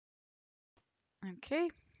Okay,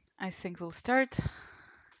 I think we'll start.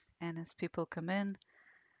 And as people come in,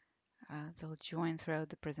 they'll join throughout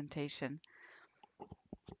the presentation.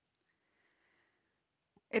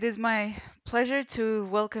 It is my pleasure to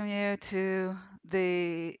welcome you to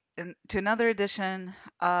another edition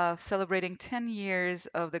of celebrating 10 years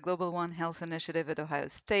of the Global One Health Initiative at Ohio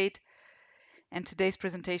State. And today's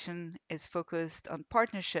presentation is focused on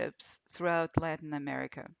partnerships throughout Latin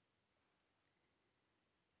America.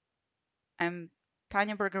 I'm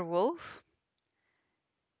Tanya Berger-Wolf.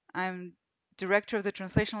 I'm director of the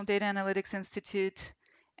Translational Data Analytics Institute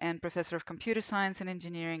and professor of computer science and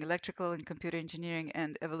engineering, electrical and computer engineering,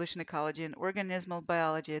 and evolution ecology and organismal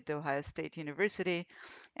biology at The Ohio State University.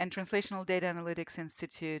 And Translational Data Analytics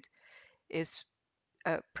Institute is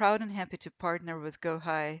proud and happy to partner with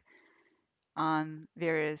GOHi on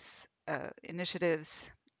various initiatives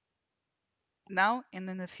now and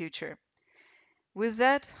in the future. With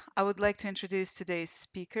that, I would like to introduce today's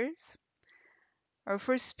speakers. Our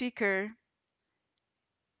first speaker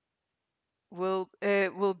will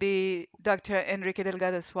be Dr. Enrique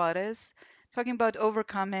Delgado-Suarez, talking about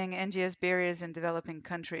overcoming NGS barriers in developing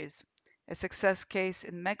countries, a success case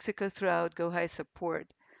in Mexico throughout GOHi support.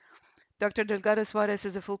 Dr. Delgado-Suarez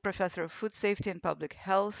is a full professor of food safety and public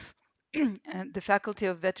health and the Faculty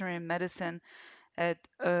of Veterinary Medicine at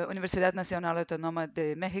Universidad Nacional Autónoma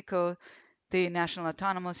de México, the National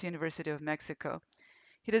Autonomous University of Mexico.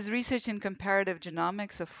 He does research in comparative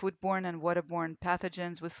genomics of foodborne and waterborne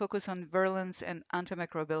pathogens with focus on virulence and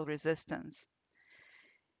antimicrobial resistance.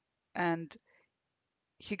 And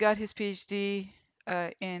he got his PhD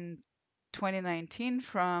in 2019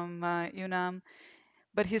 from UNAM,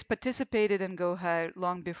 but he's participated in GOHi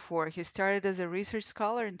long before. He started as a research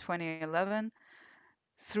scholar in 2011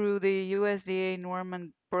 through the USDA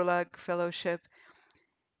Norman Borlaug Fellowship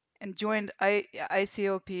and joined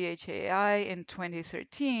ICOPHAI in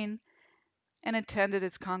 2013 and attended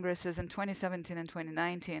its congresses in 2017 and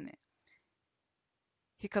 2019.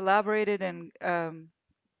 He collaborated in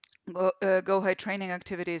GOHi training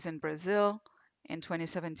activities in Brazil in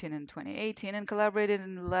 2017 and 2018 and collaborated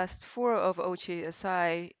in the last four of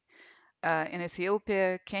GOHi in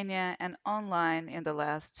Ethiopia, Kenya, and online in the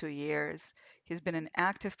last 2 years. He's been an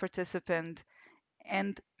active participant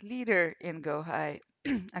and leader in GOHi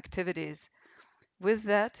activities. With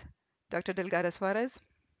that, Dr. Delgado-Suarez.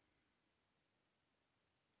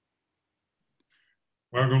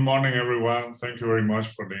 Well, good morning, everyone. Thank you very much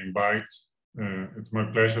for the invite. It's my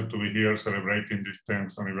pleasure to be here celebrating this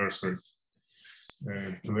 10th anniversary.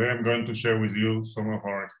 Today, I'm going to share with you some of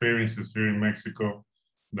our experiences here in Mexico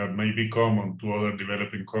that may be common to other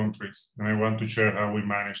developing countries. And I want to share how we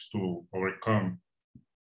managed to overcome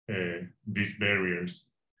these barriers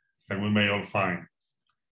that we may all find.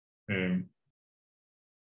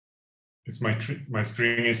 My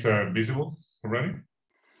screen is visible already?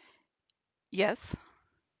 Yes.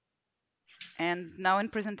 And now in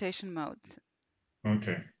presentation mode.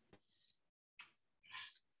 Okay.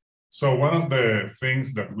 So one of the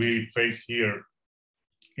things that we face here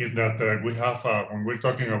is that we have, when we're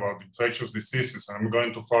talking about infectious diseases, I'm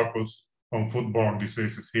going to focus on foodborne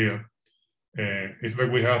diseases here, is that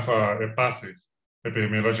we have a passive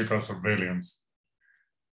epidemiological surveillance.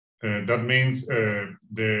 That means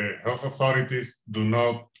the health authorities do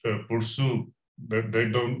not pursue, they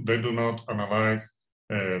do not analyze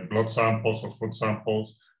blood samples or food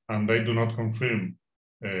samples, and they do not confirm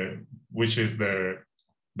which is the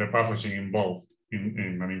pathogen involved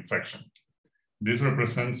in an infection. This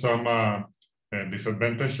represents some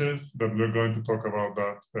disadvantages that we're going to talk about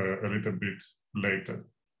that a little bit later.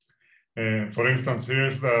 For instance,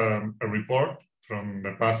 here's a report from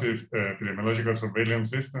the passive epidemiological surveillance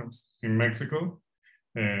systems in Mexico.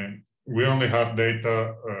 We only have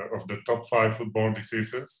data of the top 5 foodborne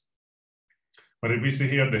diseases. But if we see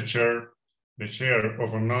here the share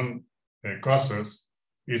of unknown causes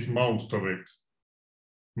is most of it.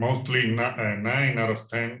 Mostly 9 out of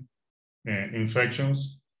 10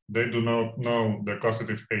 infections, they do not know the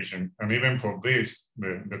causative agent. And even for this,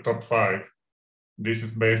 the top 5, this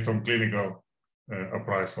is based on clinical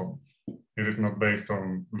appraisal. It is not based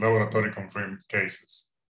on laboratory confirmed cases.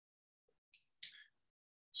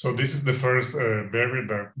 So this is the first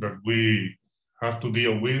barrier that we have to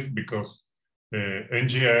deal with, because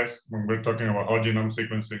NGS, when we're talking about whole genome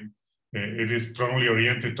sequencing, it is strongly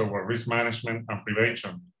oriented toward risk management and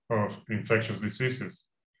prevention of infectious diseases.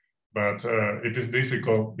 But it is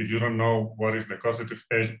difficult if you don't know what is the causative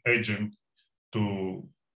agent to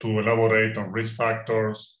elaborate on risk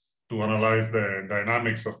factors, to analyze the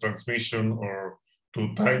dynamics of transmission, or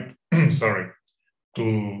to type,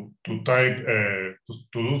 type to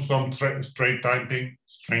do some string typing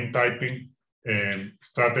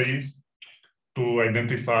strategies to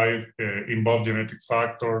identify involved genetic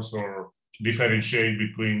factors or differentiate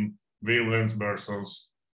between virulence versus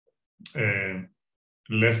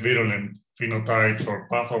less virulent phenotypes or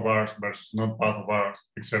pathovars versus not pathovars,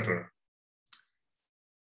 etc.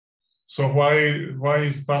 So why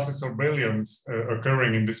is passive surveillance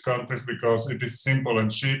occurring in these countries? Because it is simple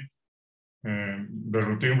and cheap. The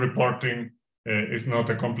routine reporting is not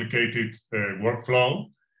a complicated workflow,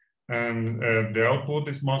 and the output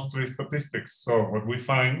is mostly statistics. So what we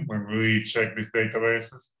find when we check these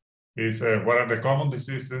databases is what are the common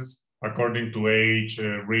diseases according to age,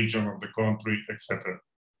 region of the country, etc.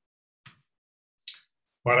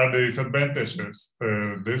 What are the disadvantages?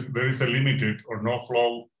 There is a limited or no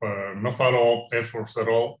follow-up efforts at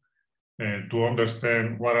all to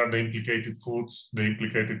understand what are the implicated foods, the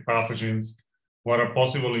implicated pathogens, what are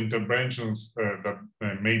possible interventions that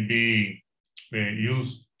may be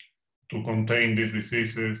used to contain these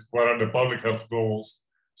diseases, what are the public health goals.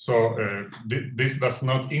 So this does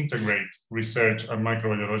not integrate research and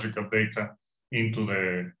microbiological data into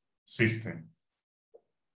the system.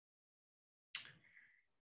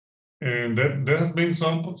 And there has been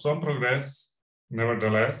some progress,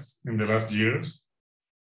 nevertheless, in the last years.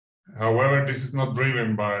 However, this is not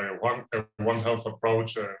driven by one health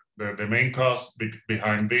approach. The main cause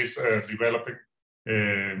behind this developing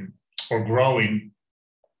or growing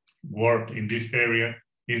work in this area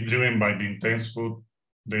is driven by the intense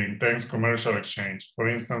commercial exchange. For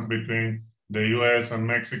instance, between the US and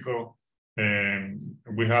Mexico,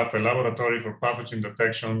 we have a laboratory for pathogen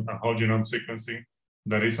detection and whole genome sequencing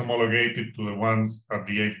that is homologated to the ones at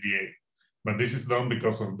the FDA. But this is done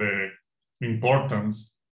because of the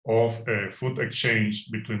importance of food exchange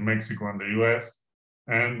between Mexico and the US,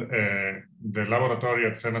 and the laboratory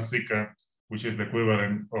at Senacica, which is the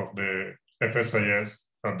equivalent of the FSIS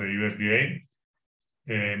at the USDA,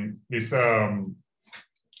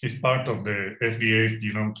 is part of the FDA's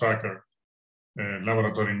genome tracker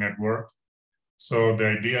laboratory network. So the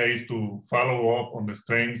idea is to follow up on the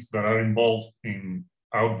strains that are involved in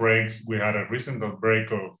outbreaks. We had a recent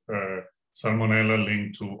outbreak of Salmonella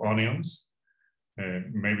linked to onions.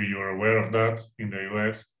 Maybe you're aware of that in the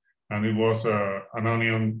US, and it was an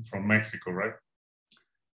onion from Mexico, right?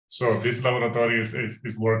 So this laboratory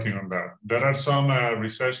is working on that. There are some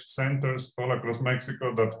research centers all across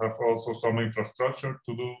Mexico that have also some infrastructure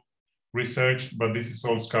to do research, but this is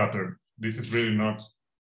all scattered. This is really not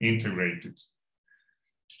integrated.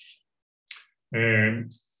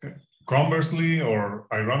 And conversely, or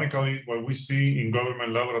ironically, what we see in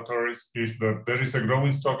government laboratories is that there is a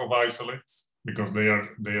growing stock of isolates because they are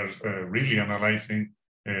really analyzing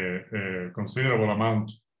a considerable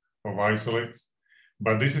amount of isolates.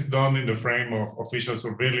 But this is done in the frame of official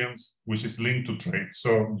surveillance, which is linked to trade.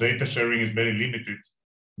 So data sharing is very limited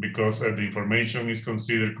because the information is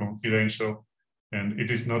considered confidential and it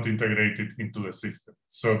is not integrated into the system.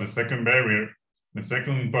 So the second barrier, the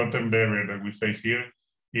second important barrier that we face here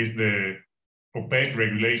is the opaque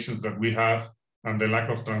regulations that we have and the lack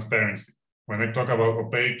of transparency. When I talk about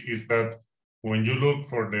opaque, is that when you look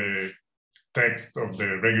for the text of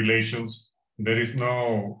the regulations, there is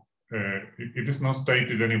no, it is not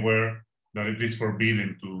stated anywhere that it is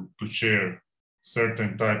forbidden to share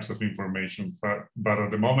certain types of information. But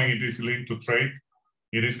at the moment it is linked to trade,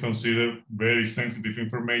 it is considered very sensitive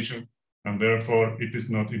information, and therefore it is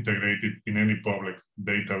not integrated in any public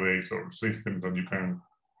database or system that you can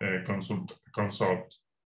consult.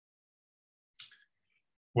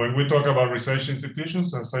 When we talk about research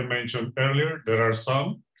institutions, as I mentioned earlier, there are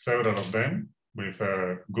several of them with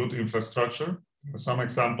good infrastructure. Some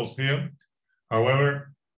examples here.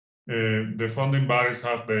 However, the funding bodies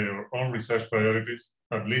have their own research priorities.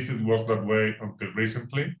 At least it was that way until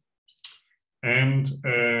recently. And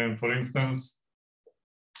for instance,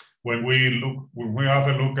 when we have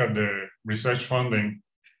a look at the research funding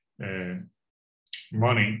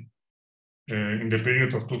money in the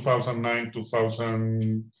period of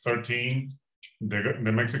 2009-2013,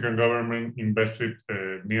 the Mexican government invested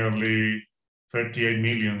nearly $38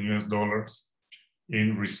 million US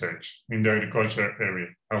in research in the agriculture area.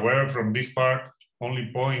 However, from this part, only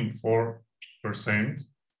 0.4%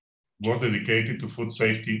 was dedicated to food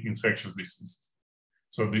safety, infectious diseases.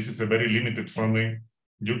 So this is a very limited funding.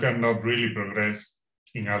 You cannot really progress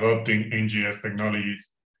in adopting NGS technologies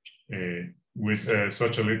with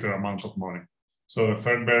such a little amount of money. So the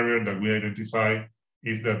third barrier that we identify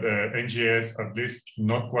is that NGS, at least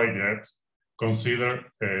not quite yet, consider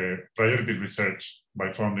priority research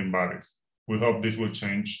by funding bodies. We hope this will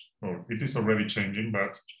change, or it is already changing,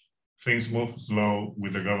 but things move slow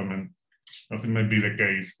with the government, as it may be the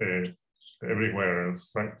case everywhere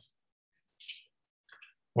else, right?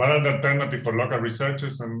 What are the alternatives for local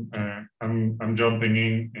researchers? And I'm jumping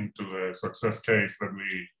into the success case that we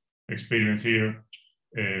experience here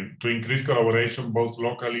to increase collaboration both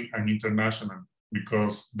locally and internationally,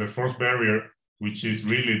 because the first barrier, which is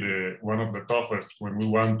really one of the toughest when we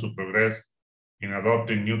want to progress in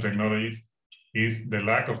adopting new technologies, is the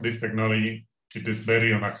lack of this technology. It is very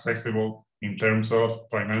inaccessible in terms of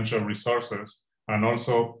financial resources and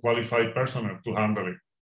also qualified personnel to handle it.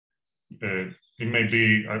 It may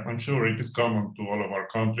be, I'm sure it is common to all of our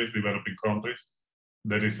countries, developing countries.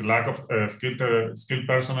 There is a lack of skilled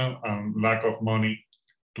personnel and lack of money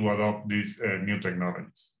to adopt these new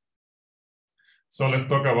technologies. So let's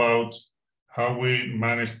talk about how we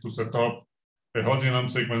managed to set up a whole genome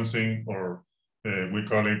sequencing, or we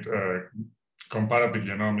call it comparative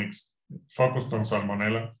genomics, focused on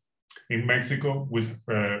Salmonella in Mexico, with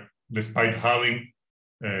despite having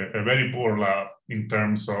a very poor lab in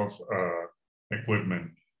terms of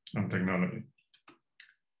equipment and technology.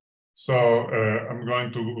 So I'm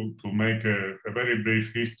going to make a very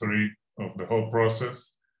brief history of the whole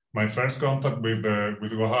process. My first contact with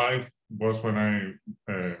GOHi was when I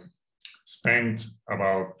spent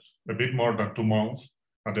about a bit more than 2 months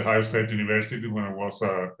at the Ohio State University when I was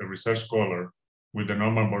a research scholar with the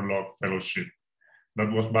Norman Borlaug Fellowship.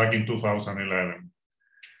 That was back in 2011.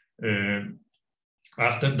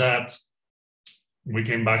 After that, we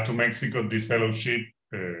came back to Mexico. This fellowship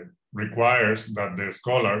requires that the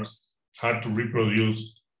scholars had to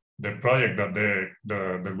reproduce the project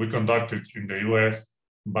that we conducted in the US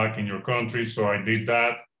back in your country. So I did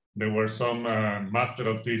that. There were some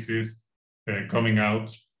masteral theses coming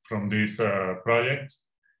out from this project.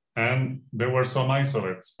 And there were some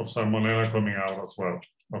isolates of Salmonella coming out as well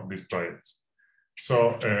of this project.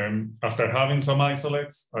 So after having some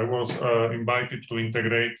isolates, I was invited to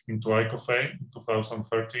integrate into ICOFA in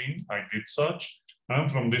 2013. I did such.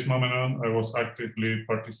 And from this moment on, I was actively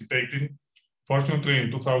participating. Fortunately,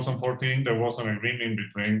 in 2014, there was an agreement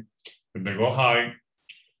between the GOHi,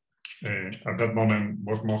 at that moment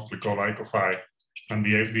was mostly called ICOFI, and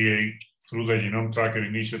the FDA through the Genome Tracker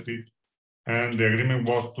Initiative. And the agreement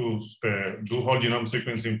was to do whole genome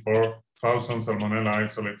sequencing for 1,000 Salmonella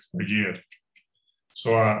isolates per year.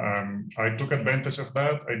 So I took advantage of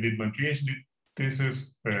that. I did my PhD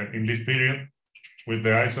thesis in this period with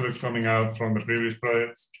the isolates coming out from the previous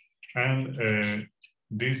projects. And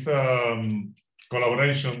this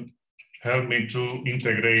collaboration helped me to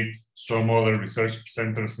integrate some other research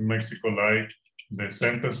centers in Mexico, like the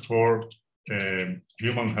Centers for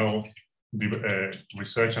Human Health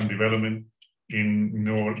Research and Development in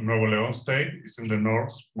Nuevo León State. It's in the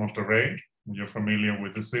north, Monterrey. You're familiar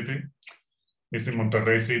with the city. It's in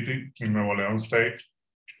Monterrey City in Nuevo León State.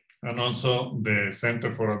 And also the Center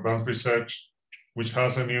for Advanced Research, which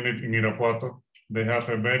has a unit in Irapuato. They have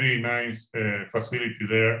a very nice facility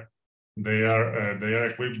there. They are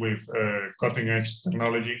equipped with cutting-edge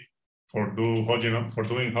technology for doing whole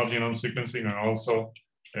genome sequencing and also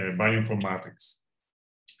bioinformatics.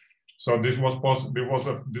 So this was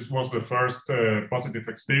the first positive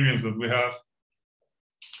experience that we have.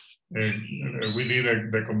 We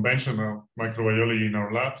did the conventional microbiology in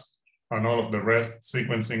our labs, and all of the rest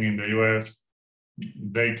sequencing in the US,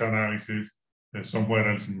 data analysis somewhere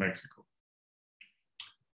else in Mexico.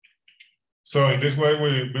 So in this way,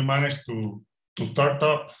 we managed to start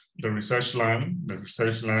up the research line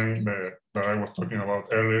that I was talking about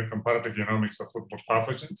earlier, comparative genomics of foodborne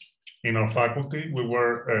pathogens. In our faculty, we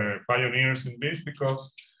were pioneers in this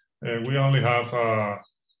because we only have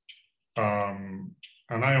an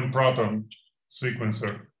ion proton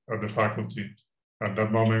sequencer at the faculty. At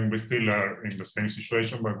that moment, we still are in the same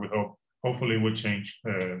situation, but we hopefully will change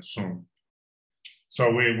soon. So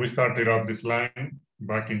we started up this line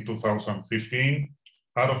back in 2015.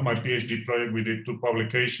 Out of my PhD project, we did 2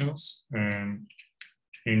 publications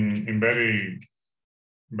in very,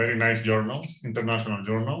 very nice journals, international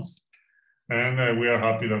journals. And we are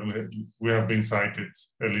happy that we have been cited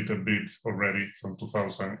a little bit already from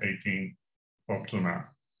 2018 up to now.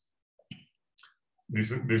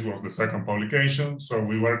 This was the second publication. So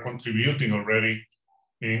we were contributing already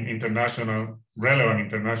in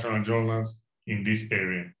relevant international journals in this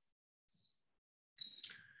area.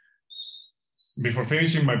 Before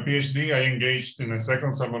finishing my PhD, I engaged in a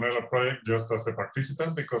second Salmonella project just as a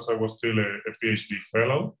participant because I was still a PhD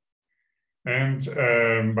fellow. And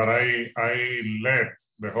but I led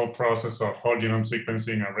the whole process of whole genome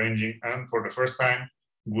sequencing, arranging, and for the first time,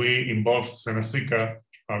 we involved Seneca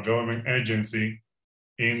a government agency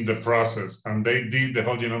in the process, and they did the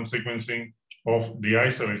whole genome sequencing of the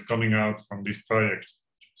isolates coming out from this project.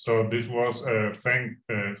 So this was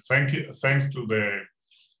thanks to the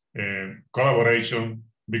collaboration,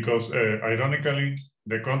 because ironically,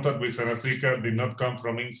 the contact with Senacica did not come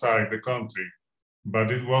from inside the country,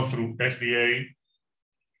 but it was through FDA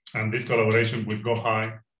and this collaboration with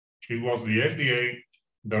GOHi. It was the FDA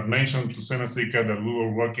that mentioned to Senacica that we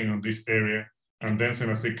were working on this area, and then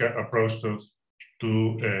Senacica approached us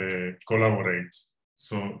to collaborate.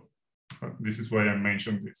 So this is why I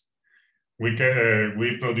mentioned this. We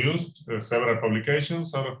produced several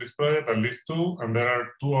publications out of this project, at least 2, and there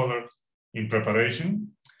are 2 others in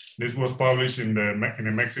preparation. This was published in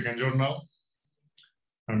a Mexican journal,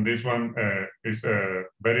 and this one is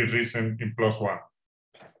very recent in PLOS ONE.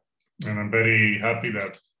 And I'm very happy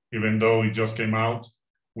that even though it just came out,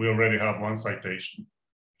 we already have 1 citation.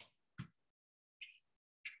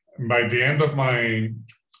 By the end of my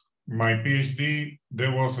PhD,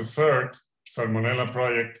 there was a 3rd Salmonella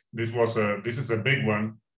project. This is a big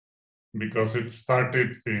one because it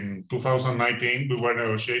started in 2019. We were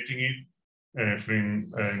negotiating it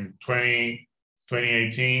from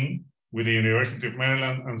 2018 with the University of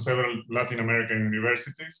Maryland and several Latin American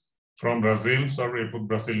universities from Brazil. Sorry, I put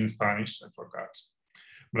Brazil in Spanish, I forgot.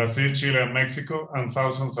 Brazil, Chile, and Mexico, and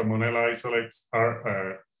 1,000 Salmonella isolates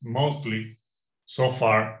are mostly so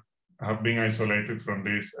far have been isolated from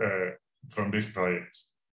this project.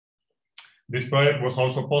 This project was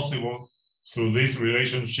also possible through this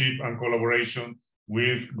relationship and collaboration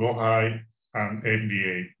with GOHi and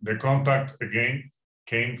FDA. The contact, again,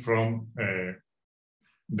 came from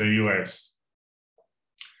the US.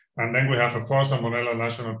 And then we have a 4th Salmonella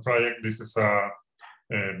national project. This is a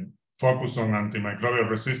focus on antimicrobial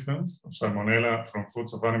resistance of Salmonella from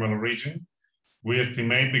foods of animal origin. We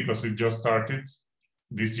estimate, because it just started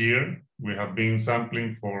this year, we have been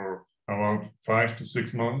sampling for about 5 to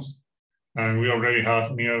 6 months, and we already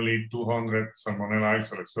have nearly 200 Salmonella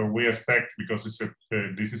isolates. So we expect, because this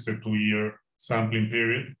is a 2-year sampling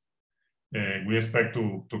period, we expect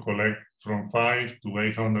to collect from 5 to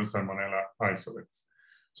 800 Salmonella isolates.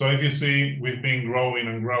 So if you see, we've been growing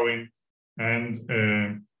and growing, and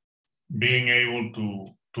being able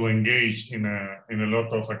to engage in a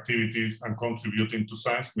lot of activities and contributing to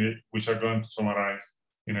science, which are going to summarize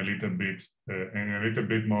in a little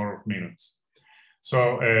bit more of minutes.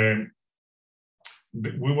 So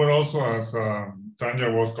we were also, as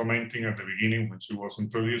Tanya was commenting at the beginning when she was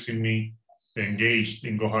introducing me, engaged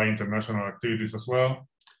in GOHi international activities as well.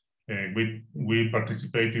 We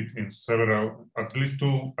participated in several, at least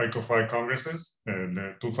 2 ICOFI congresses,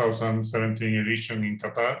 the 2017 edition in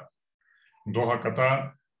Qatar, Doha,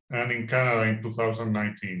 Qatar, and in Canada in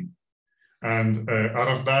 2019. And out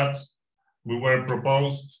of that, we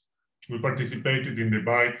participated in the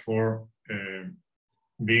bid for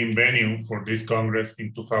being venue for this Congress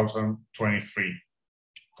in 2023.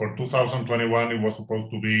 For 2021, it was supposed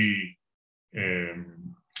to be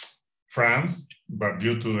France, but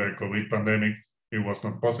due to the COVID pandemic, it was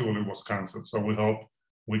not possible, it was canceled. So we hope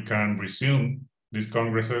we can resume these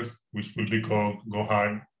congresses, which will be called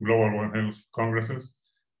GOHi, Global One Health Congresses,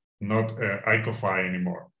 not ICOFI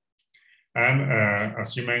anymore. And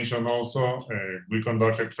as she mentioned also, we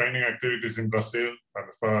conducted training activities in Brazil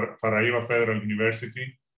at Paraíba Federal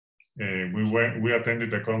University. We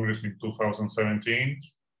attended the Congress in 2017.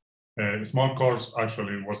 A small course,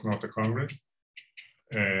 actually, it was not a Congress.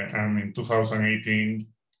 And in 2018,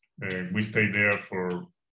 we stayed there for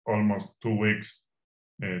almost 2 weeks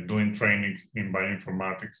doing training in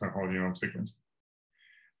bioinformatics and whole genome sequencing.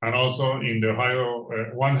 And also in the Ohio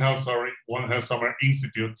One Health Summer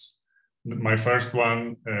Institutes. My first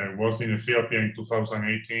one was in Ethiopia in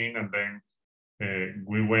 2018, and then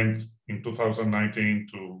we went in 2019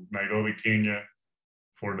 to Nairobi, Kenya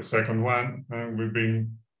for the second one, and we've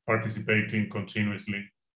been participating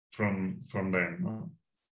continuously from then.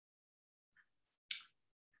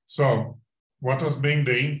 So what has been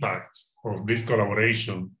the impact of this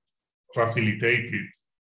collaboration facilitated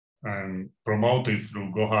and promoted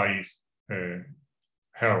through GOHi's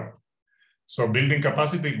help? So building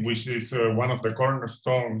capacity, which is one of the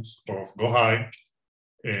cornerstones of GOHi,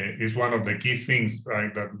 is one of the key things,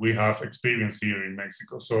 right, that we have experienced here in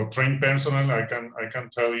Mexico. So trained personnel, I can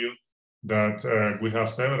tell you that we have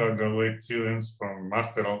several graduate students from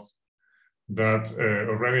masterals that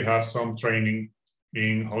already have some training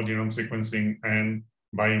in whole genome sequencing and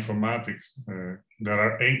bioinformatics. There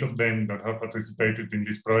are 8 of them that have participated in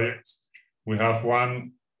these projects. We have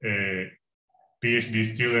one PhD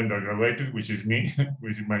student that graduated, which is me,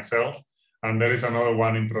 which is myself, and there is another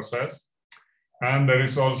one in process. And there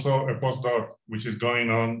is also a postdoc, which is going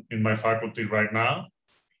on in my faculty right now,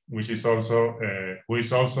 which is also, who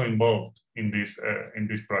is also involved in this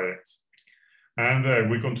project. And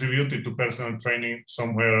we contributed to personal training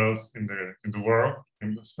somewhere else in the world,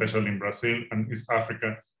 especially in Brazil and East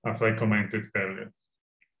Africa, as I commented earlier.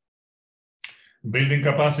 Building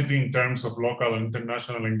capacity in terms of local and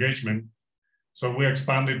international engagement. So we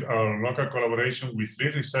expanded our local collaboration with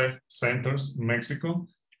 3 research centers in Mexico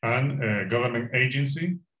and a government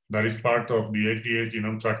agency that is part of the FDA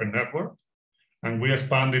Genome Tracker Network. And we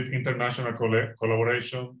expanded international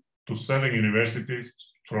collaboration to 7 universities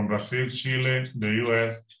from Brazil, Chile, the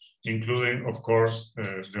US, including, of course,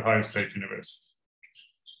 the Ohio State University.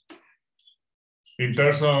 In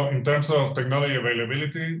terms of technology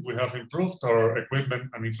availability, we have improved our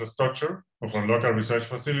equipment and infrastructure of our local research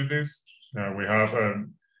facilities. We have,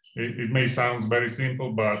 it may sound very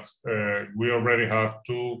simple, but we already have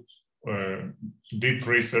 2 deep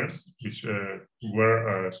freezers, which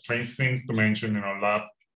were strange things to mention in our lab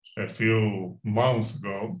a few months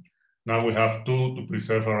ago. Now we have 2 to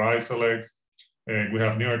preserve our isolates. We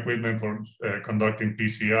have new equipment for conducting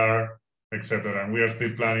PCR, etc. And we are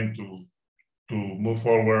still planning to move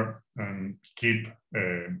forward and keep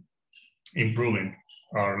improving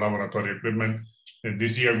our laboratory equipment.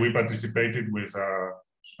 This year we participated with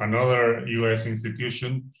another US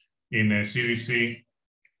institution in a CDC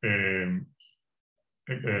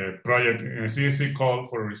project, in a CDC call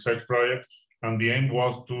for a research project, and the aim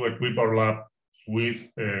was to equip our lab with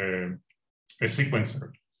a sequencer,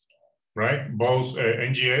 right? Both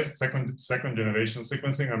NGS, second generation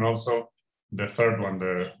sequencing, and also the third one,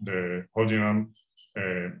 the whole genome,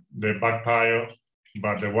 the backpile,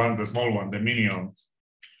 but the small one, the miniomes.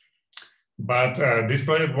 But this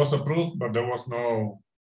project was approved, but there was no,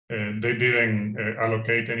 they didn't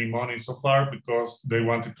allocate any money so far because they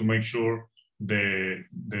wanted to make sure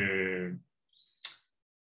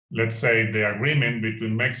let's say the agreement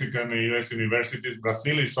between Mexican and US universities.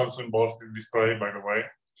 Brazil is also involved in this project, by the way.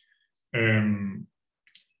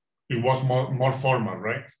 It was more formal,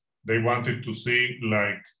 right? They wanted to see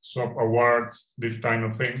like sub awards, this kind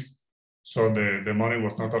of things. So the money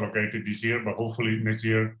was not allocated this year, but hopefully next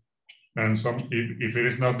year. And if it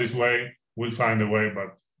is not this way, we'll find a way,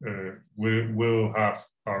 but we'll have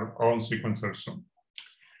our own sequencers soon.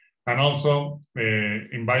 And also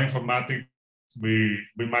in bioinformatics, we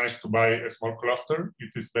managed to buy a small cluster.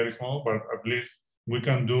 It is very small, but at least we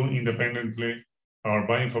can do independently our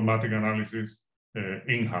bioinformatic analysis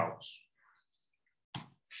in-house.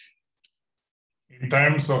 In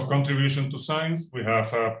terms of contribution to science, we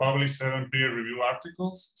have published 7 peer-reviewed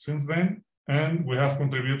articles since then, and we have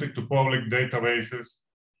contributed to public databases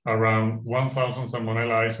around 1,000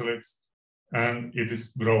 Salmonella isolates, and it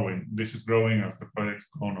is growing. This is growing as the projects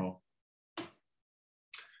go on.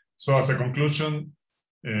 So as a conclusion,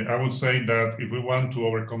 I would say that if we want to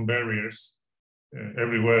overcome barriers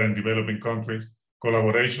everywhere in developing countries,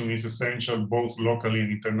 collaboration is essential both locally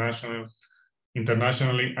and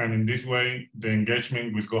internationally, and in this way, the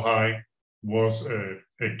engagement with GOHi was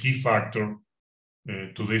a key factor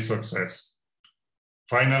to this success.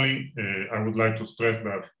 Finally, I would like to stress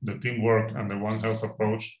that the teamwork and the One Health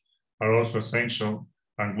approach are also essential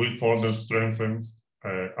and will further strengthen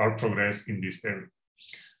our progress in this area.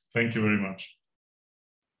 Thank you very much.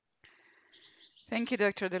 Thank you,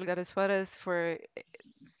 Dr. Delgado-Suarez, for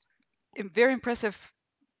a very impressive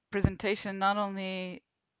presentation, not only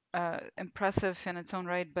impressive in its own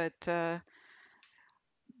right, but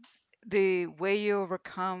the way you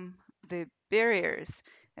overcome the barriers,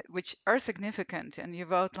 which are significant, and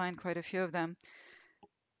you've outlined quite a few of them.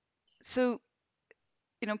 So,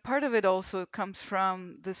 part of it also comes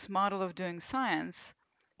from this model of doing science,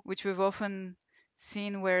 which we've often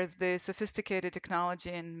seen where the sophisticated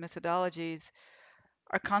technology and methodologies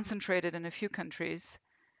are concentrated in a few countries,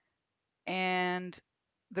 and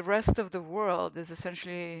the rest of the world is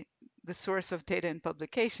essentially the source of data and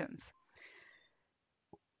publications.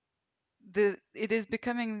 It is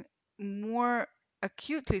becoming more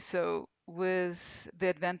acutely so with the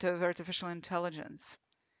advent of artificial intelligence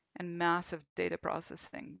and massive data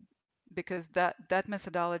processing, because that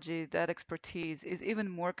methodology, that expertise is even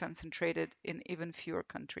more concentrated in even fewer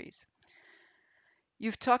countries.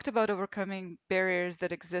 You've talked about overcoming barriers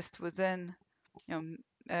that exist within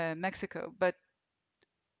Mexico, but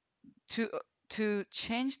to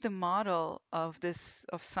change the model of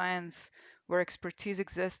science where expertise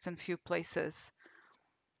exists in few places,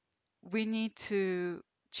 we need to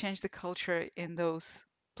change the culture in those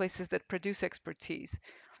places that produce expertise.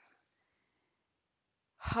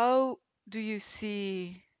 How do you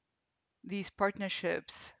see these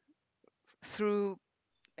partnerships through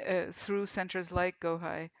through centers like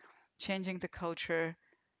GOHi, changing the culture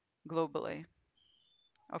globally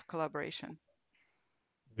of collaboration?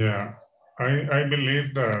 Yeah, I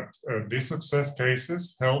believe that these success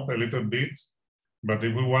cases help a little bit, but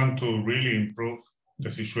if we want to really improve the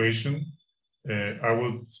situation,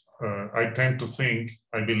 I tend to think,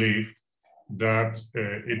 I believe, that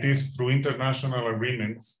it is through international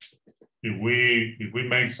agreements. If we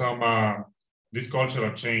make some this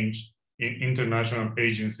cultural change in international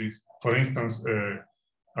agencies, for instance,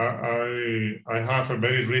 I have a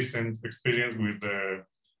very recent experience with the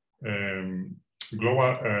um,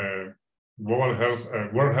 global health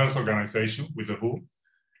World Health Organization, with the WHO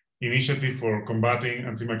initiative for combating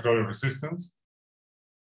antimicrobial resistance.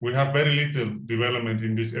 We have very little development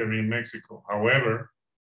in this area in Mexico. However,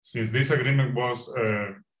 since this agreement was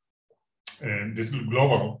this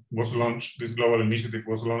global initiative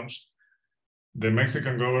was launched, the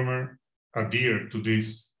Mexican government adhered to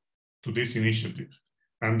this initiative,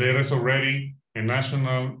 and there is already a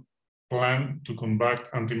national plan to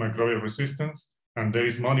combat antimicrobial resistance, and there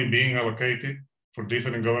is money being allocated for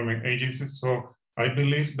different government agencies. So I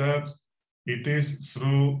believe that it is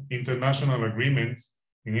through international agreements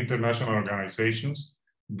in international organizations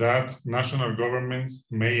that national governments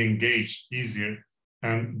may engage easier,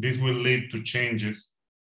 and this will lead to changes,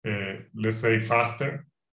 let's say, faster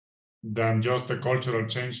than just a cultural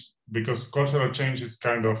change, because cultural change is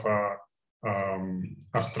kind of a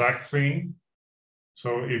abstract thing.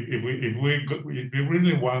 So if we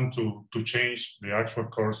really want to change the actual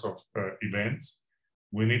course of events,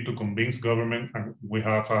 we need to convince government, and we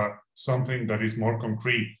have something that is more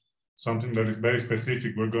concrete, something that is very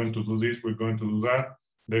specific. We're going to do this, we're going to do that.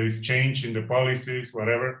 There is change in the policies,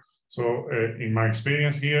 whatever. So in my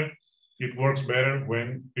experience here, it works better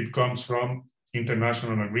when it comes from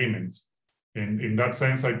international agreements. And in that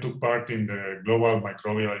sense, I took part in the Global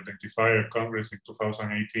Microbial Identifier Congress in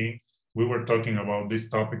 2018. We were talking about these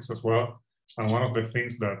topics as well. And one of the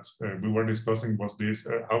things that we were discussing was this,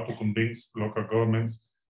 how to convince local governments,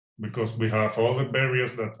 because we have all the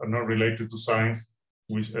barriers that are not related to science,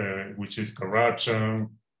 which is corruption,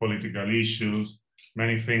 political issues,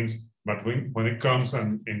 many things. But when it comes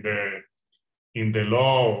in the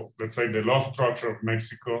law, let's say the law structure of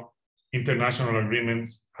Mexico, international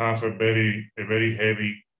agreements have a very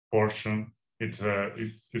heavy portion. It's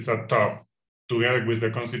at top. Together with the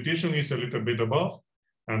Constitution is a little bit above,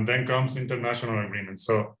 and then comes international agreements.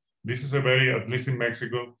 So this is a very, at least in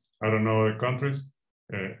Mexico, I don't know other countries,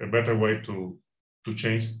 a better way to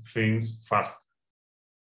change things fast.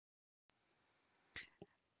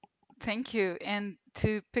 Thank you. And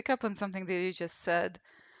to pick up on something that you just said,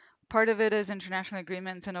 part of it is international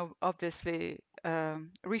agreements and obviously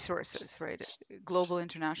resources, right? Global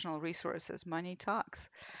international resources, money talks.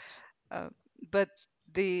 But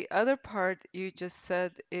the other part you just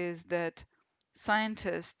said is that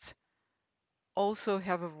scientists also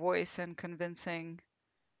have a voice in convincing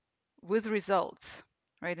with results,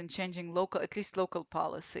 right? And changing local, at least local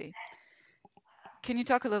policy. Can you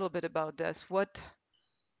talk a little bit about this? What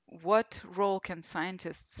role can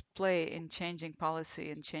scientists play in changing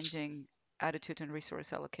policy and changing attitude and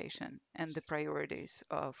resource allocation and the priorities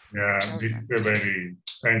of Yeah, this is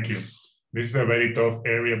thank you. This is a very tough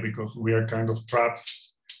area because we are kind of trapped.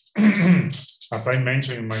 As I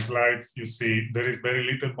mentioned in my slides, you see there is very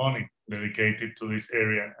little money dedicated to this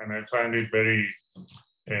area, and I find it very,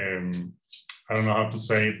 I don't know how to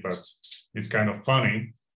say it, but it's kind of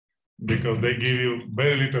funny because they give you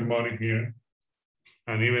very little money here,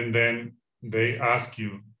 and even then they ask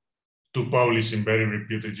you to publish in very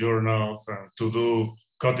reputed journals and to do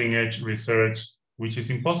cutting edge research, which is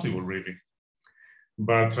impossible really.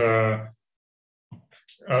 But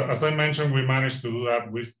as I mentioned, we managed to do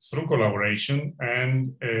that through collaboration. And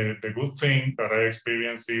the good thing that I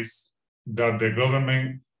experienced is that the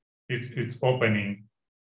government it's opening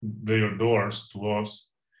their doors to us.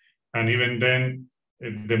 And even then,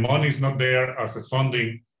 the money is not there as a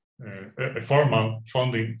funding, a formal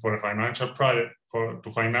funding for a financial project,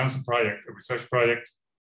 to finance a project, a research project.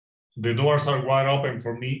 The doors are wide open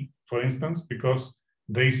for me, for instance, because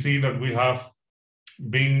they see that we have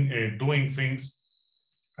been doing things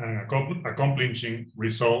and accomplishing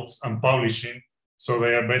results and publishing, so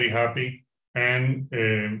they are very happy. And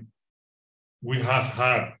we have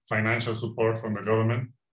had financial support from the government,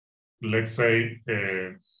 let's say,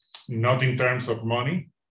 not in terms of money,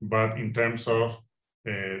 but in terms of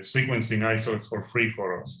sequencing isolates for free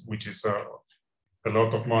for us, which is a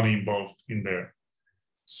lot of money involved in there.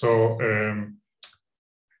 So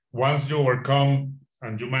once you overcome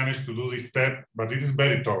and you manage to do this step, but it is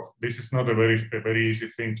very tough. This is not a very easy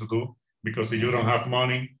thing to do. because if you don't have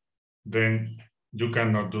money, then you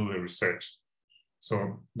cannot do the research.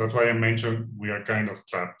 So that's why I mentioned we are kind of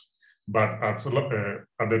trapped. But at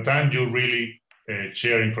the time you really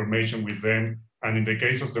share information with them, and in the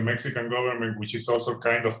case of the Mexican government, which is also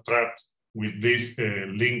kind of trapped with this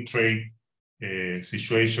linked trade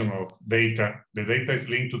situation of data, the data is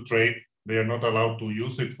linked to trade, they are not allowed to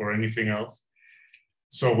use it for anything else.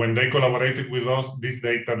 So when they collaborated with us, this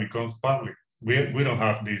data becomes public. We don't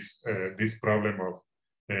have this, this problem of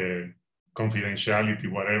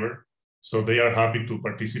confidentiality, whatever. So they are happy to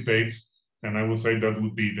participate. And I would say that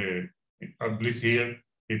would be the, at least here,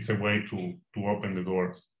 it's a way to open the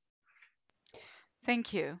doors.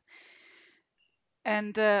 Thank you.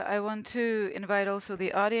 And I want to invite also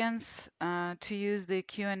the audience to use the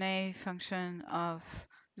Q&A function of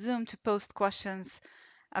Zoom to post questions.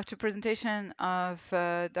 After presentation of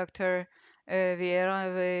Dr.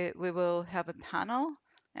 Vieira, we will have a panel.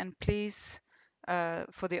 And please,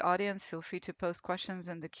 for the audience, feel free to post questions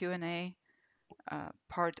in the Q&A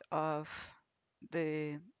part of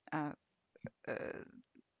the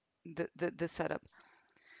setup.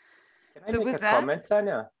 Can I make a comment,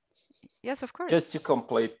 Tanya? Yes, of course. Just to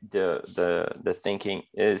complete the thinking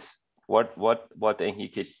is what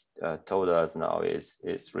Enrique told us now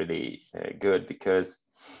is really good, because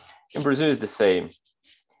in Brazil is the same.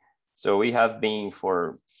 So we have been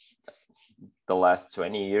for the last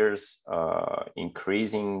 20 years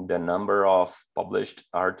increasing the number of published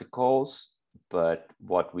articles, but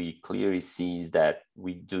what we clearly see is that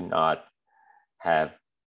we do not have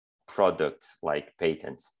products like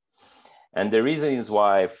patents. And the reason is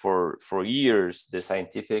why for years, the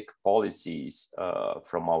scientific policies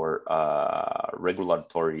from our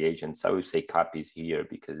regulatory agents, I would say CAPES here,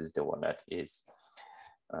 because it's the one that is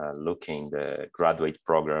looking the graduate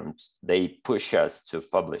programs, they push us to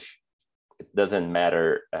publish. It doesn't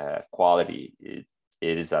matter quality, it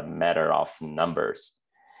is a matter of numbers.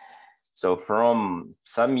 So from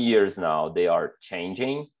some years now, they are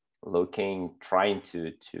changing, trying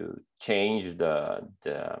to change the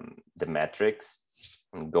metrics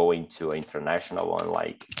and going to an international one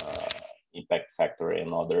like impact factor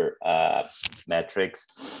and other metrics.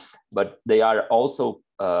 But they are also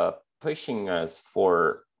pushing us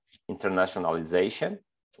for internationalization.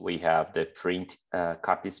 We have the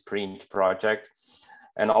CAPES print project,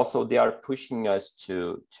 and also they are pushing us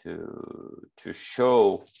to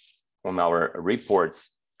show on our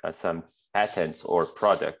reports some patents or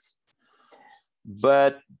products.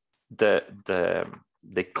 But the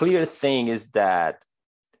clear thing is that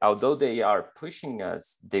although they are pushing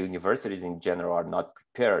us, the universities in general are not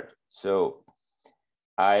prepared. So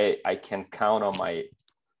I can count on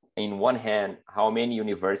in one hand, how many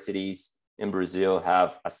universities in Brazil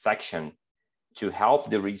have a section to help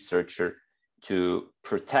the researcher to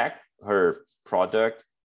protect her product,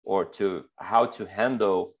 or to how to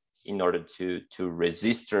handle in order to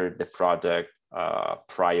register the product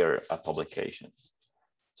prior publication.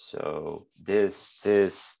 So this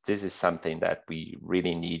is something that we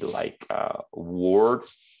really need, like a world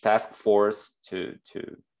task force to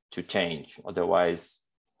change. Otherwise.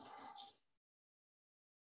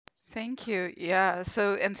 Thank you. Yeah.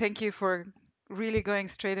 So, and thank you for really going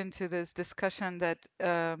straight into this discussion that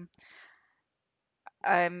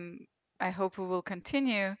I hope we will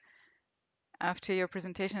continue after your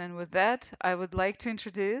presentation. And with that, I would like to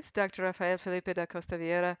introduce Dr. Rafael Felipe da Costa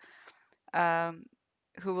Vieira,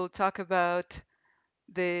 who will talk about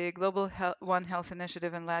the Global One Health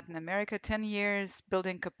Initiative in Latin America, 10 years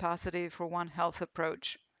building capacity for One Health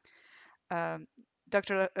approach.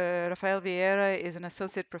 Dr. Rafael Vieira is an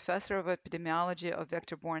associate professor of epidemiology of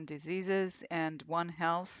vector-borne diseases and One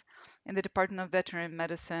Health in the Department of Veterinary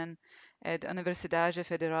Medicine at Universidade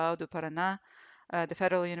Federal do Paraná, the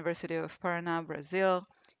Federal University of Paraná, Brazil,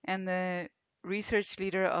 and the research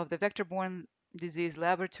leader of the Vector-Borne Disease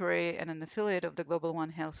Laboratory and an affiliate of the Global One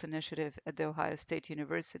Health Initiative at The Ohio State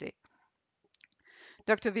University.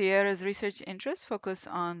 Dr. Vieira's research interests focus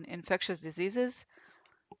on infectious diseases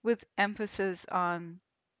with emphasis on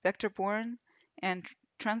vector-borne and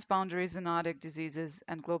transboundary zoonotic diseases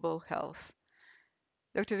and global health.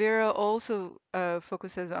 Dr. Vieira also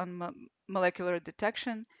focuses on molecular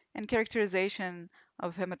detection and characterization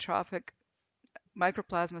of heterotrophic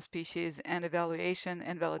mycoplasma species and evaluation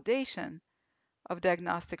and validation of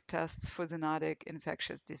diagnostic tests for zoonotic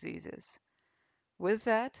infectious diseases. With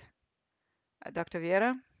that, Dr.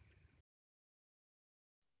 Vieira.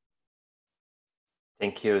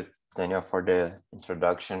 Thank you, Tanya, for the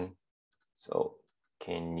introduction. So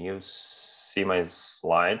can you see my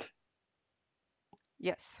slide?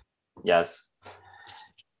 Yes. Yes.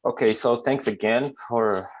 Okay, so thanks again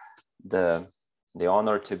for the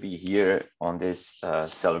honor to be here on this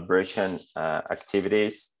celebration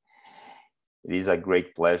activities. It is a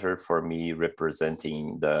great pleasure for me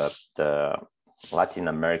representing the Latin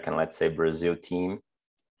American, let's say Brazil team.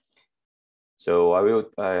 So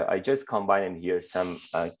I just combined here some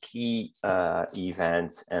key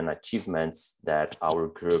events and achievements that our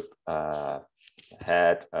group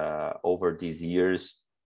had over these years.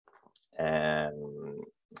 And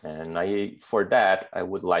for that, I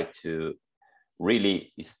would like to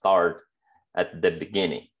really start at the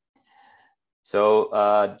beginning. So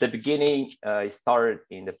the beginning started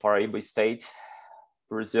in the Paraíba state,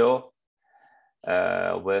 Brazil,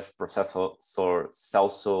 with Professor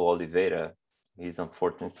Celso Oliveira. He's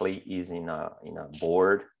unfortunately in a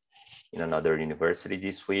board in another university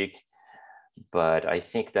this week, but I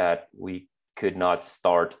think that we could not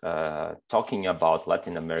start talking about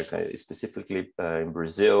Latin America, specifically in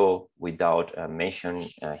Brazil, without mentioning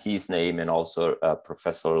his name, and also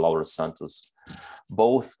Professor Lauro Santos,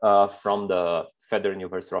 both from the Federal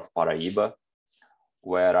University of Paraíba,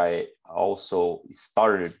 where I also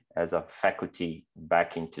started as a faculty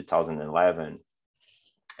back in 2011.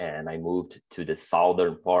 And I moved to the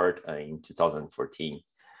southern part in 2014.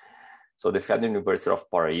 So the Federal University of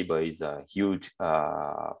Paraíba is a huge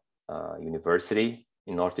university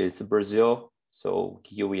in Northeast Brazil. So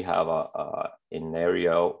here we have an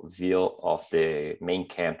aerial view of the main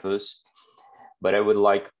campus. But I would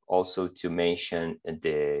like also to mention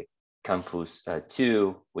the campus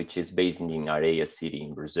 2, which is based in Areia City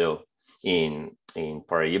in Brazil, in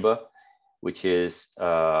Paraíba, which is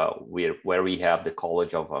where we have the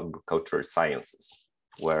College of Agricultural Sciences,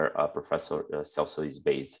 where Professor Celso is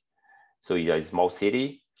based. So it's a small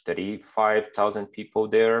city, 35,000 people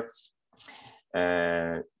there.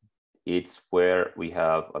 And it's where we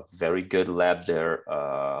have a very good lab there,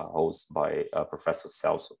 hosted by Professor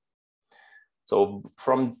Celso. So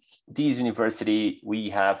from this university, we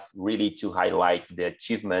have really to highlight the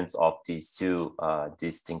achievements of these two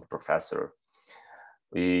distinct professors.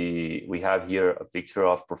 We have here a picture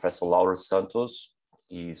of Professor Lauro Santos.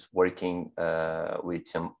 He's working with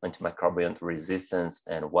antimicrobial resistance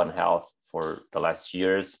and One Health for the last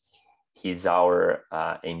years. He's our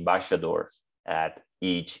ambassador at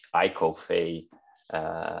each ICOFE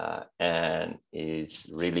and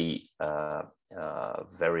is really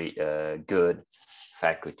very good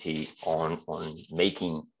faculty on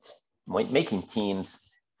making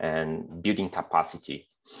teams and building capacity.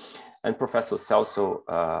 And Professor Celso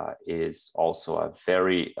is also a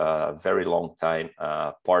very long time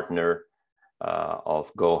partner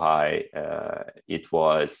of GOHi. It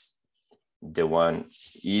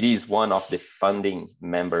is one of the founding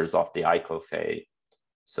members of the ICOFE.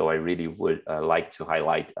 So I really would like to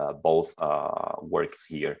highlight both works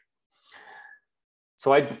here.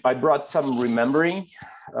 So I brought some remembering,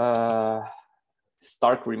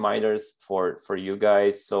 stark reminders for you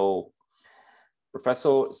guys. So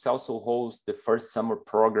Professor Celso holds the first summer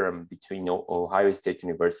program between Ohio State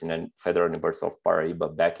University and Federal University of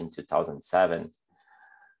Paraíba back in 2007,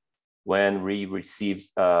 when we received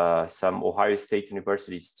some Ohio State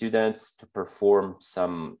University students to perform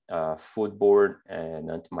some foodborne and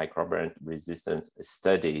antimicrobial resistance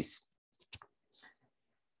studies.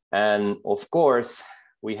 And of course,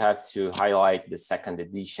 we have to highlight the second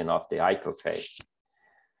edition of the ICOFE.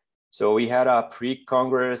 So we had a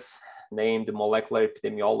pre-congress named Molecular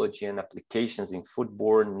Epidemiology and Applications in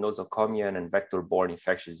Foodborne, Nosocomial, and Vector-Borne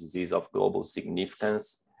Infectious Disease of Global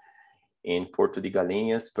Significance in Porto de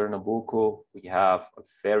Galinhas, Pernambuco. We have a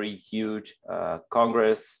very huge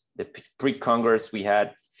congress. The pre-congress, we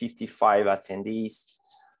had 55 attendees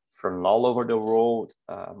from all over the world.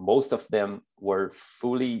 Most of them were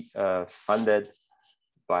fully funded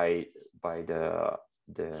by the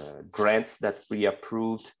grants that we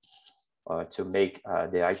approved to make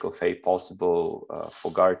the ICOFE possible,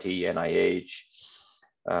 Fogarty, NIH,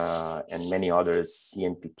 and many others,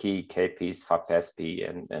 CNPq, CAPES, FAPESP,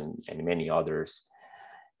 and many others,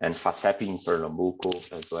 and FACEP in Pernambuco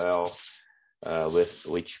as well, with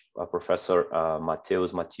which Professor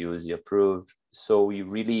Mateus Matiusi approved. So we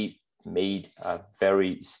really made a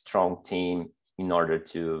very strong team in order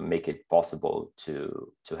to make it possible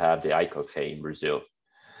to have the ICOFE in Brazil.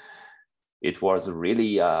 It was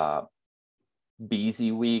really a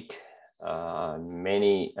busy week,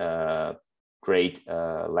 many great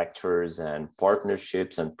lectures and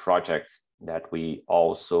partnerships and projects that we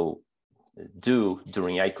also do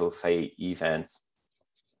during ICOFE events.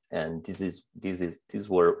 And these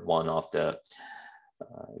were one of the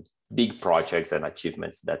big projects and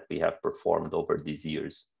achievements that we have performed over these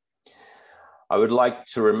years. I would like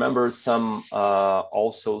to remember some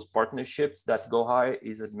also partnerships that GOHi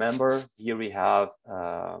is a member. Here we have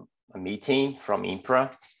a meeting from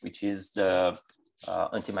IMPRA, which is the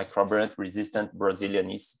Antimicrobial Resistant Brazilian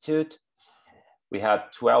Institute. We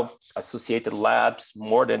have 12 associated labs,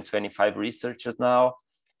 more than 25 researchers now,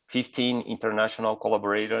 15 international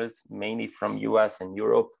collaborators, mainly from US and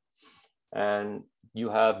Europe. And you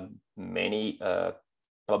have many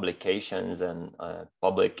publications and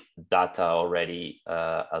public data already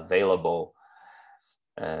available.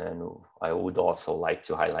 And I would also like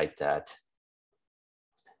to highlight that.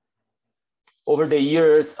 Over the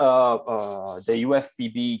years, the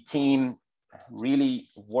UFPB team really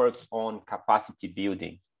worked on capacity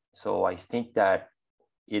building. So I think that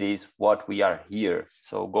it is what we are here.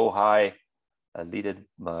 So GOHi, led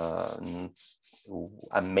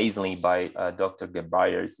amazingly by Dr.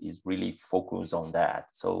 Gebreyers, is really focused on that.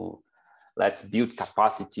 So let's build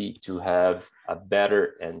capacity to have a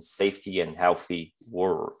better and safety and healthy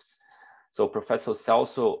world. So Professor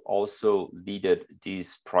Celso also led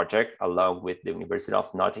this project along with the University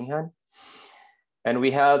of Nottingham. And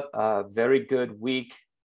we had a very good week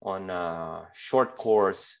on a short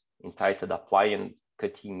course entitled Applying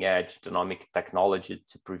Cutting-Edge Genomic Technology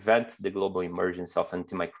to Prevent the Global Emergence of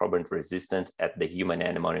Antimicrobial Resistance at the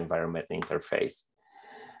Human-Animal Environment Interface.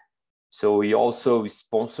 So we also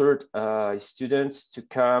sponsored students to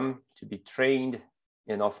come to be trained,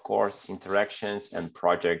 and of course, interactions and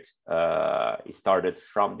projects started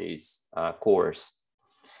from this course.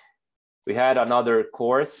 We had another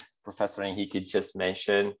course, Professor Enrique just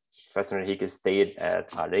mentioned. Professor Enrique stayed at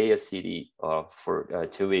Areia City for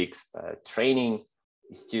 2 weeks, training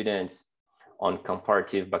students on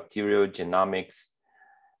comparative bacterial genomics,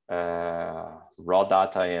 raw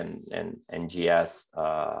data and NGS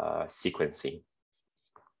sequencing.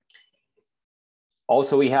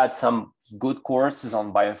 Also, we had some good courses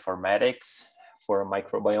on bioinformatics for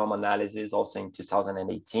microbiome analysis also in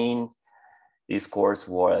 2018. This course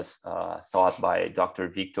was taught by Dr.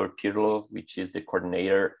 Victor Pirlo, which is the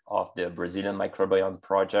coordinator of the Brazilian Microbiome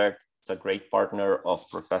Project. It's a great partner of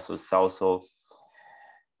Professor Celso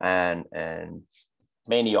and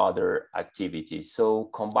many other activities. So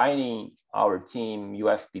combining our team,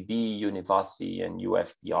 UFPB, Univasf, and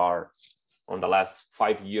UFPR, on the last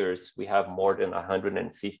 5 years, we have more than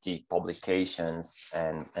 150 publications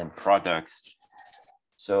and products.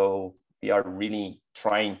 So we are really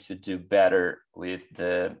trying to do better with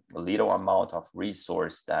the little amount of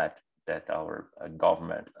resource that our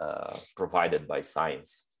government provided by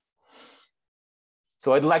science.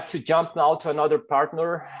 So I'd like to jump now to another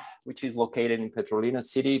partner, which is located in Petrolina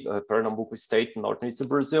City, Pernambuco State, northeastern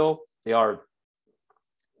Brazil. They are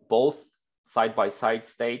both side-by-side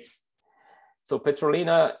states. So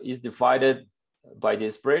Petrolina is divided by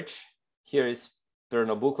this bridge. Here is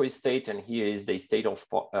Pernambuco State, and here is the state of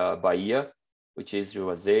Bahia, which is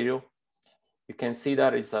Juazeiro. You can see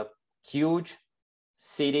that it's a huge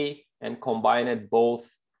city, and combined both,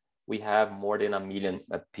 we have more than 1 million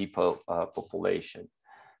people population.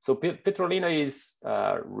 So Petrolina is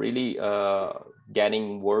really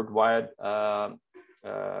getting worldwide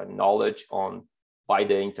knowledge by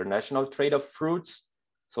the international trade of fruits.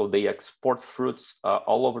 So they export fruits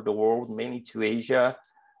all over the world, mainly to Asia.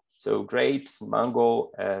 So grapes,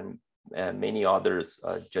 mango, and many others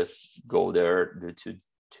just go there due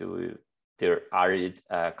to their arid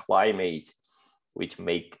climate, which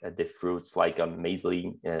make the fruits like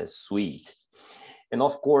amazingly sweet. And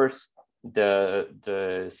of course,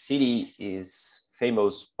 the city is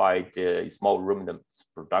famous by the small ruminants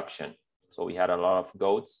production. So we had a lot of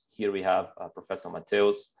goats. Here we have Professor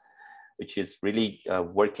Mateus, which is really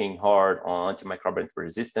working hard on antimicrobial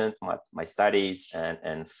resistance, my studies,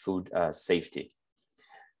 and food safety.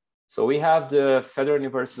 So we have the Federal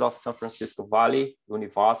University of San Francisco Valley,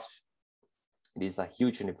 Univasf. It is a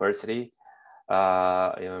huge university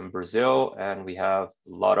in Brazil, and we have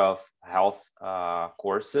a lot of health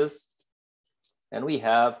courses. And we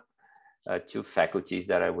have 2 faculties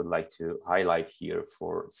that I would like to highlight here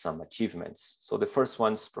for some achievements. So the first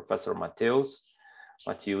one is Professor Mateus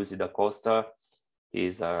da Costa.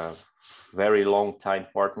 Is a very long time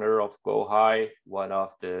partner of GOHi, one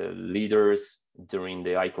of the leaders during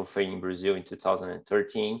the ICOFEI in Brazil in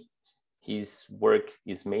 2013. His work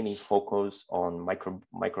is mainly focused on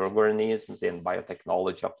microorganisms and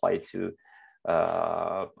biotechnology applied to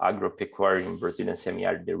agropecuary in Brazilian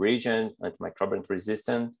semi-arid region, antimicrobial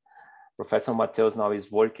resistant. Professor Mateus now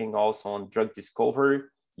is working also on drug discovery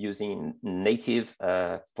using native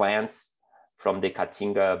plants from the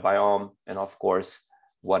Caatinga biome, and of course,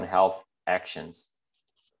 One Health actions.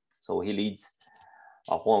 So he leads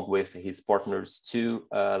along with his partners, two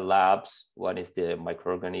labs. One is the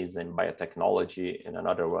Microorganisms and Biotechnology, and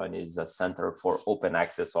another one is a Center for Open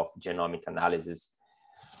Access of Genomic Analysis,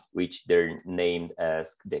 which they're named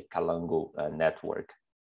as the Calango Network.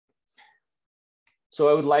 So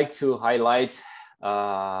I would like to highlight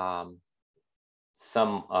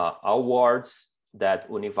some awards that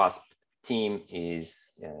Univasp team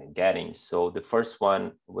is getting. So the first one,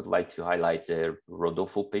 I would like to highlight the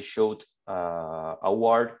Rodolfo Peixoto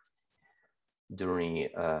Award during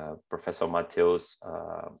Professor Mateus'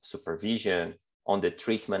 supervision on the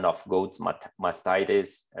treatment of goats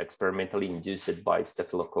mastitis experimentally induced by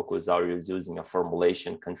Staphylococcus aureus using a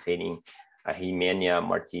formulation containing a Hemania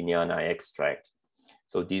martiniana extract.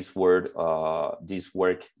 So this work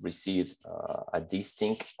received a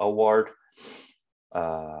distinct award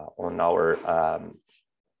on our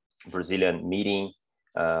Brazilian meeting,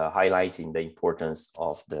 highlighting the importance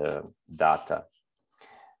of the data.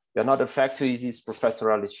 Another factor is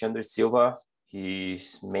Professor Alexandre Silva.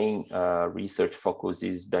 His main research focus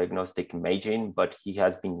is diagnostic imaging, but he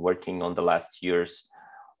has been working on the last years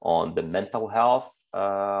on the mental health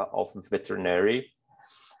of veterinary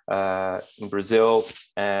in Brazil.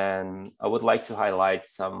 And I would like to highlight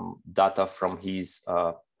some data from his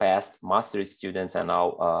past master's students and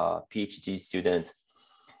now PhD student.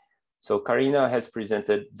 So Karina has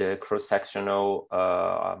presented the cross-sectional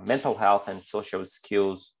mental health and social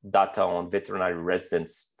skills data on veterinary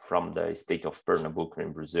residents from the state of Pernambuco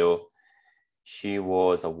in Brazil. She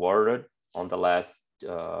was awarded on the last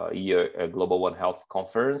year a Global One Health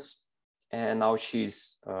conference, and now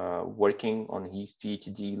she's working on his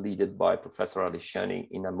PhD led by Professor Alexandre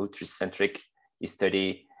in a multicentric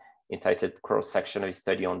study entitled Cross-Sectional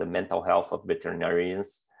Study on the Mental Health of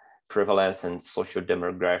Veterinarians, Prevalence and Social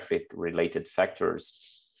Demographic Related Factors.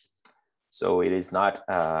 So it is not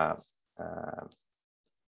a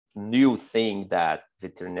new thing that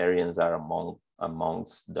veterinarians are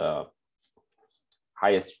amongst the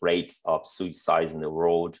highest rates of suicides in the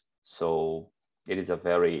world. So it is a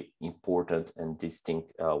very important and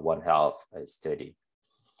distinct One Health study.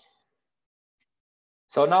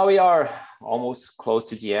 So now we are almost close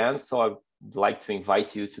to the end. So I'd like to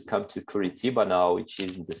invite you to come to Curitiba now, which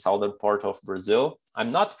is in the southern part of Brazil.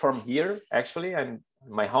 I'm not from here, actually.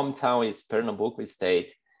 My hometown is Pernambuco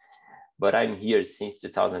State, but I'm here since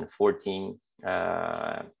 2014,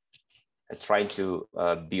 trying to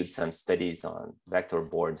build some studies on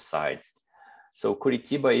vector-borne sites. So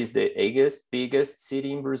Curitiba is the biggest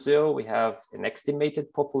city in Brazil. We have an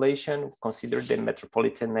estimated population, considered the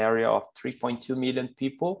metropolitan area, of 3.2 million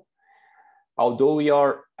people. Although we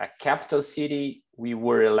are a capital city, we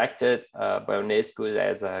were elected by UNESCO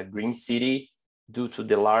as a green city due to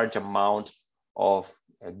the large amount of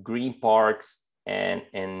green parks and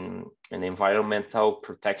environmental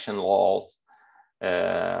protection laws,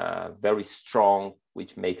 very strong,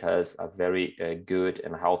 which make us a very good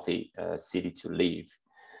and healthy city to live.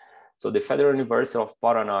 So the Federal University of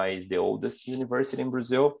Paraná is the oldest university in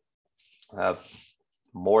Brazil. We have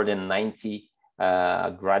more than 90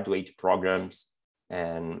 graduate programs,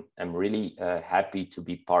 and I'm really happy to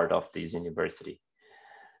be part of this university.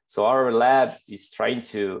 So our lab is trying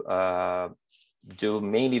to do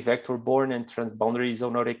mainly vector-borne and transboundary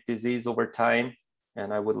zoonotic disease over time.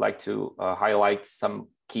 And I would like to highlight some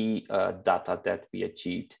key data that we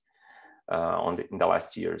achieved in the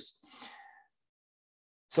last years.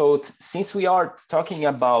 So since we are talking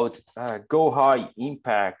about GOHi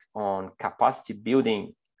impact on capacity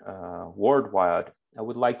building worldwide, I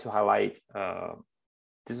would like to highlight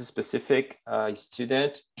this specific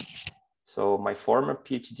student. So my former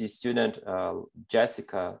PhD student,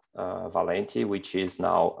 Jessica Valente, which is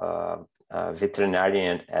now a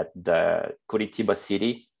veterinarian at the Curitiba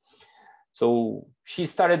city. So she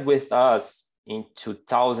started with us in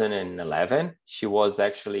 2011. She was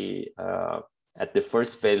actually at the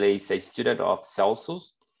first place a student of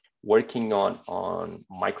Celsus, working on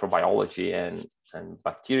microbiology and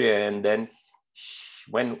bacteria. And then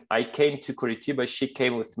when I came to Curitiba, she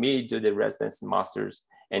came with me to the residency, master's,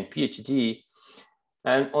 and PhD.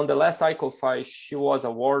 And on the last GOHi, she was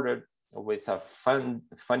awarded with a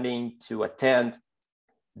funding to attend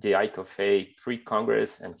the GOHi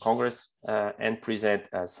pre-Congress and Congress and present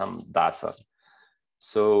some data.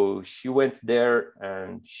 So she went there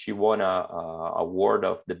and she won a award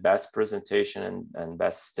of the best presentation and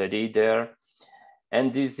best study there.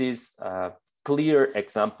 And this is a clear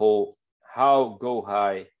example how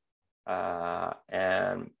GOHi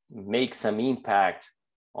and make some impact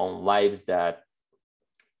on lives that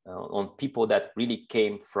on people that really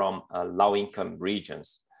came from low-income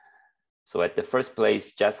regions. So at the first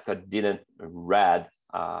place, Jessica didn't read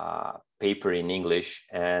paper in English.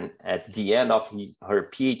 And at the end of her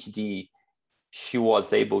PhD, she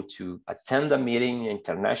was able to attend a meeting,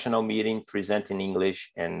 international meeting, present in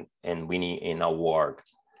English and winning an award.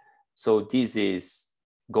 So this is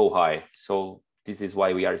GOHi. So this is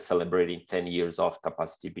why we are celebrating 10 years of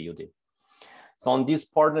capacity building. So on this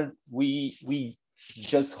partner, we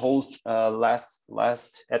just host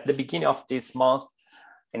at the beginning of this month,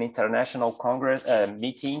 an international congress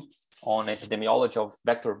meeting on epidemiology of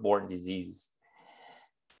vector-borne disease.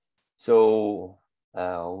 So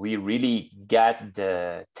we really get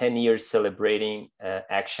the 10 years celebrating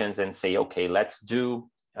actions and say, okay, let's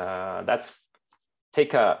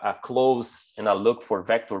take a close and a look for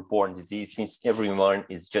vector-borne disease, since everyone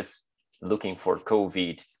is just looking for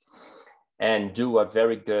COVID, and do a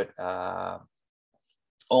very good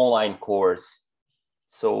online course.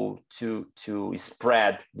 So to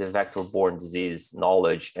spread the vector-borne disease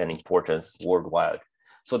knowledge and importance worldwide.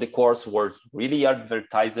 So the course was really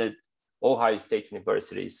advertised Ohio State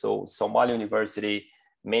University. So Somalia University,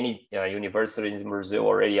 many universities in Brazil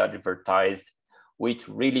already advertised, which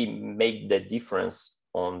really made the difference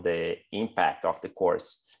on the impact of the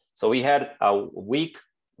course. So we had a week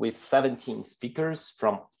with 17 speakers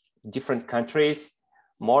from different countries,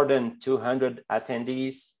 more than 200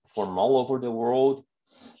 attendees from all over the world.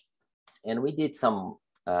 And we did some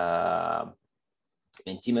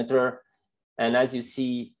Mentimeter. And as you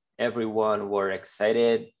see, everyone were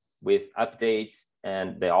excited with updates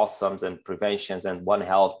and the awesomes and preventions and One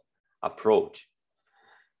Health approach.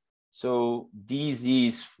 So this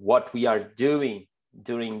is what we are doing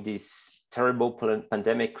during this terrible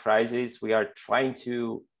pandemic crisis. We are trying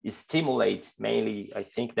to stimulate mainly, I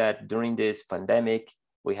think that during this pandemic,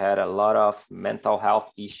 we had a lot of mental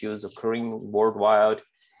health issues occurring worldwide.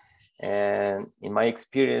 And in my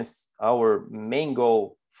experience, our main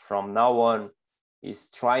goal from now on is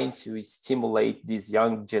trying to stimulate this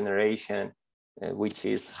young generation, which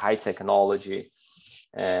is high technology,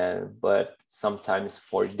 but sometimes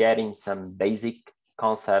forgetting some basic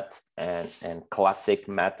concepts and classic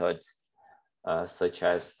methods, such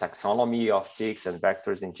as taxonomy of ticks and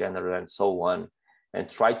vectors in general and so on, and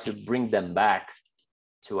try to bring them back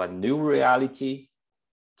to a new reality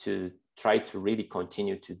to try to really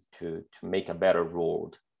continue to make a better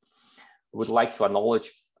world. I would like to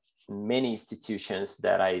acknowledge many institutions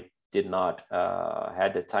that I did not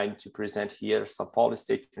had the time to present here: São Paulo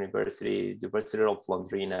State University, University of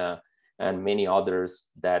Londrina, and many others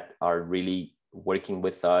that are really working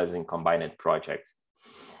with us in combined projects.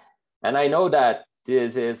 And I know that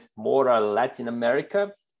this is more a Latin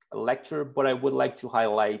America lecture, but I would like to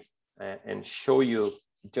highlight and show you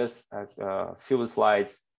just a few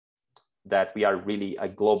slides that we are really a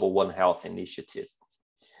global One Health initiative.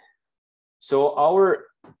 So our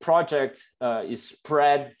project is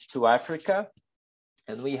spread to Africa,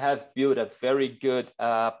 and we have built a very good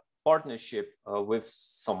partnership with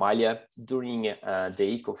Somalia during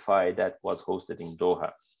the GOHi that was hosted in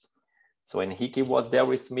Doha. So Enrique was there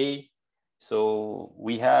with me. So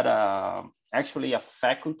we had actually a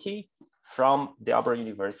faculty from the Auburn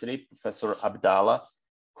University, Professor Abdallah,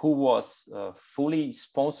 who was fully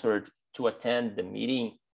sponsored to attend the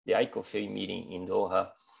meeting, the GOHi meeting in Doha.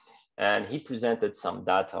 And he presented some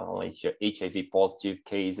data on HIV positive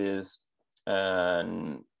cases.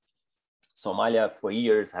 And Somalia for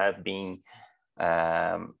years have been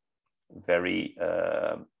very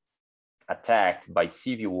attacked by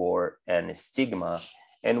civil war and stigma.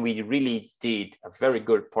 And we really did a very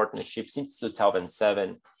good partnership since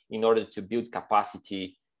 2007 in order to build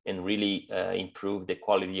capacity and really improve the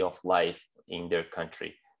quality of life in their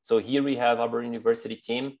country. So here we have our university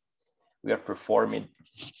team. We are performing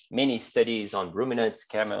many studies on ruminants,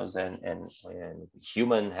 camels, and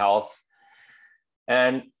human health.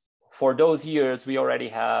 And for those years, we already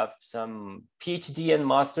have some PhD and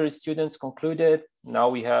master students concluded. Now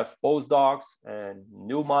we have postdocs and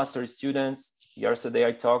new master students. Yesterday,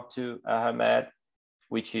 I talked to Ahmed,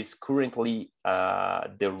 which is currently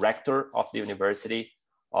the rector of the University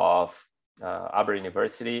of Auburn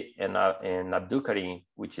University, and Abdul Karim,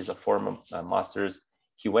 which is a former master's.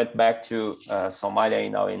 He went back to Somalia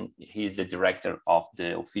now, and he's the director of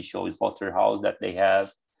the official slaughterhouse that they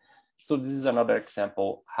have. So this is another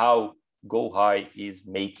example how GOHi is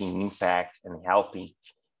making impact and helping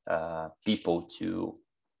people to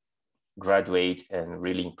graduate and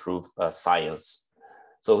really improve science.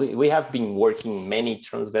 So we have been working many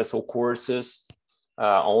transversal courses,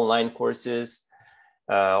 online courses,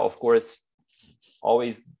 of course,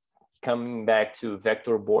 always coming back to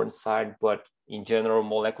vector-borne side, but in general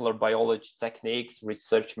molecular biology techniques,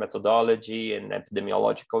 research methodology, and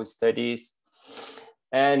epidemiological studies.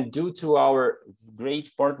 And due to our great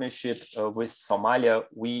partnership with Somalia,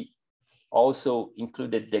 we also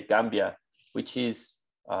included the Gambia, which is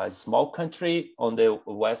a small country on the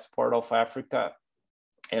west part of Africa.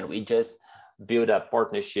 And we just built a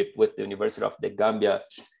partnership with the University of the Gambia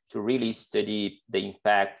to really study the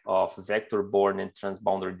impact of vector-borne and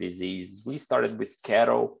transboundary disease. We started with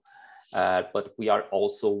cattle, but we are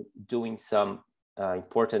also doing some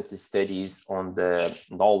important studies on the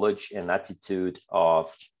knowledge and attitude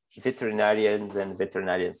of veterinarians and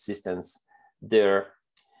veterinary assistants there,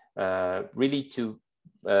 really to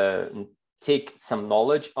take some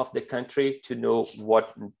knowledge of the country to know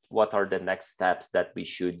what are the next steps that we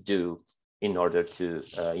should do in order to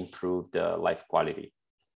improve the life quality.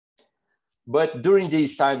 But during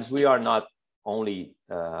these times, we are not only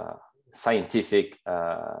scientific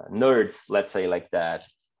nerds, let's say like that.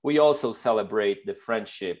 We also celebrate the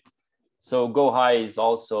friendship. So GOHi is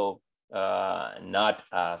also not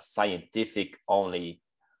scientific only.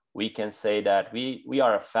 We can say that we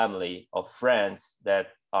are a family of friends that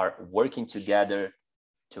are working together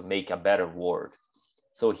to make a better world.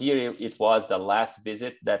 So here it was the last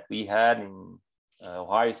visit that we had in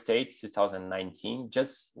Ohio State, 2019,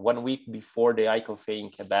 just 1 week before the ICOFE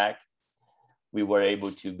in Quebec. We were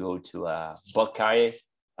able to go to a Buckeye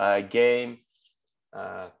game,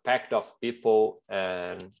 packed of people,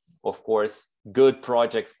 and of course, good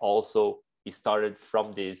projects also started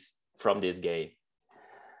from this game.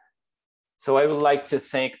 So I would like to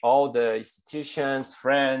thank all the institutions,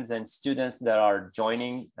 friends, and students that are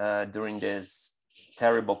joining during this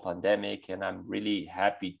terrible pandemic. And I'm really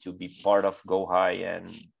happy to be part of GOHi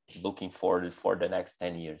and looking forward for the next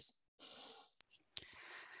 10 years.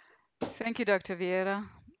 Thank you, Dr. Vieira,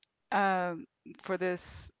 for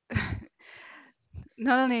this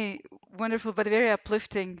not only wonderful, but very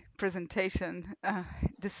uplifting presentation.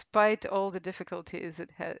 Despite all the difficulties,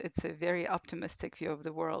 it's a very optimistic view of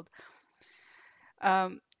the world.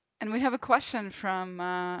 And we have a question from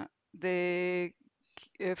the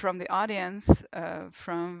audience,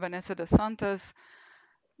 from Vanessa dos Santos.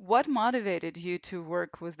 What motivated you to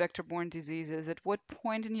work with vector-borne diseases? At what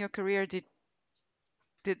point in your career did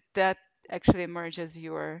that actually emerge as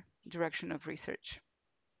your direction of research?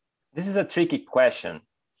 This is a tricky question,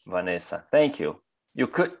 Vanessa. Thank you.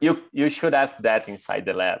 You should ask that inside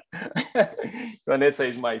the lab. Vanessa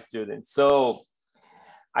is my student. So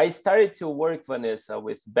I started to work, Vanessa,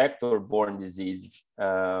 with vector-borne disease.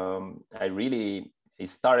 I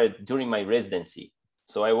started during my residency.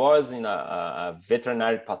 So I was in a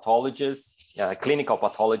veterinary pathologist, a clinical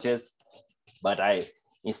pathologist, but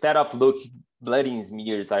instead of bloody in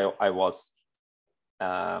smears, I was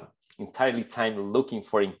entirely time looking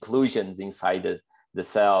for inclusions inside the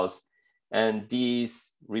cells. And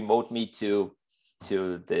these remote me to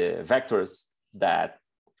the vectors that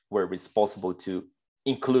were responsible to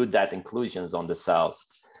include that inclusions on the cells.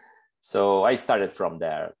 So I started from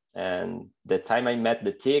there. And the time I met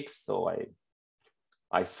the ticks, so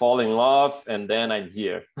I fall in love, and then I'm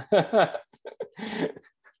here.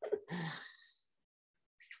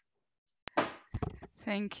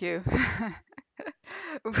 Thank you.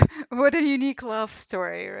 What a unique love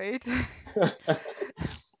story, right?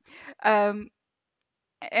 I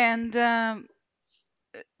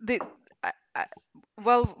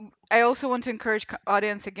also want to encourage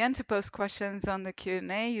audience again to post questions on the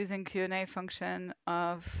Q&A using Q&A function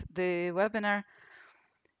of the webinar,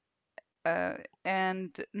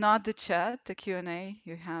 and not the chat, the Q&A.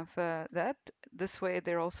 You have that. This way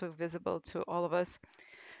they're also visible to all of us.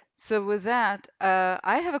 So with that,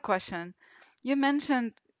 I have a question. You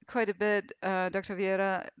mentioned quite a bit, Dr.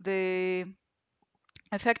 Vieira, the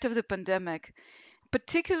effect of the pandemic,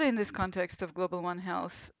 particularly in this context of Global One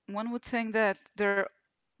Health. One would think that there are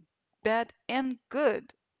bad and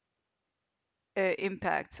good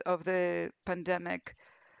impacts of the pandemic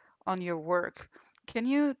on your work. Can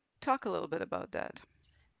you talk a little bit about that?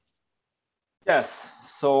 Yes,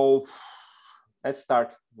 so let's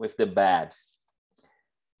start with the bad.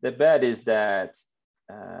 The bad is that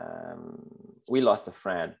we lost a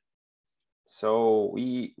friend. So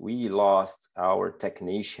we lost our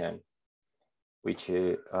technician, which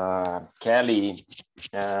Kelly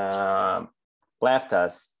left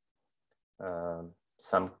us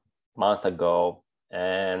some month ago,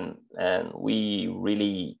 and we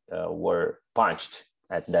really were punched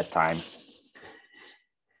at that time.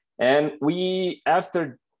 And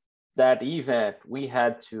after that event, we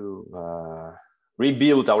had to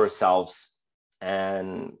rebuild ourselves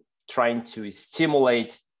and trying to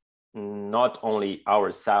stimulate not only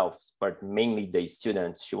ourselves, but mainly the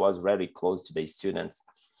students. She was really close to the students.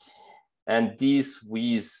 And this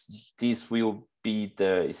will be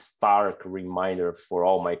the stark reminder for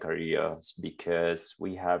all my careers, because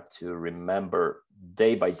we have to remember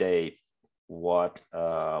day by day what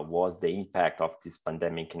was the impact of this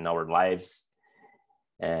pandemic in our lives.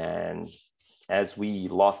 And as we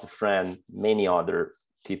lost a friend, many other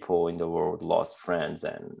people in the world lost friends,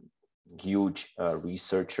 and huge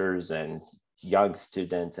researchers and young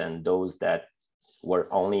students, and those that were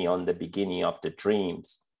only on the beginning of the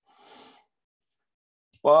dreams.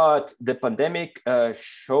 But the pandemic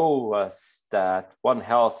showed us that One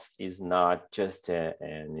Health is not just an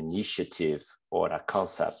initiative or a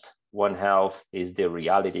concept. One Health is the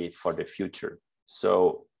reality for the future.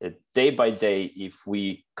 So day by day, if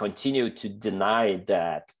we continue to deny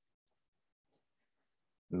that,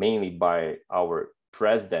 mainly by our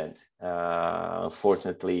president,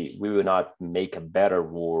 unfortunately, we will not make a better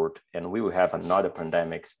world, and we will have another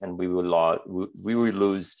pandemics, and we will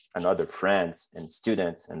lose another friends and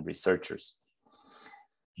students and researchers.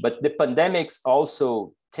 But the pandemics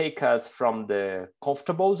also take us from the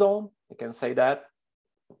comfortable zone. I can say that.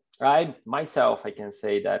 I can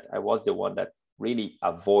say that I was the one that really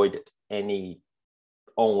avoided any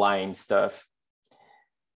online stuff,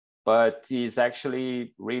 but it's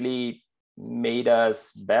actually really made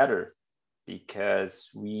us better, because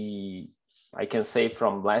I can say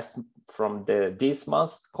from this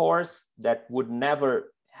month course that would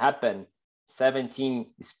never happen.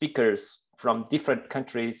 17 speakers from different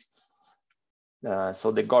countries.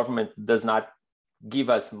 So the government does not give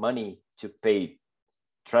us money to pay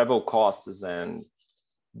travel costs and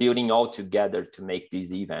building all together to make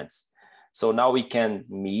these events. So now we can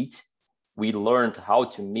meet. We learned how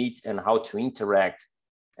to meet and how to interact.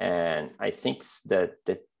 And I think that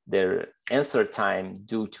their answer time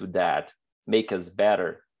due to that make us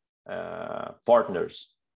better partners.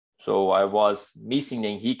 So I was missing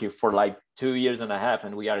Enrique for like 2.5 years,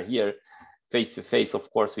 and we are here face to face. Of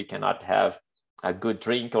course, we cannot have a good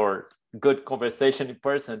drink or good conversation in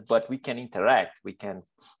person, but we can interact, we can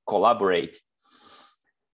collaborate.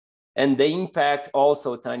 And the impact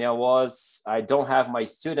also, Tanya, was I don't have my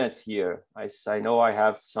students here. I know I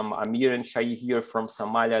have some Amir and Shai here from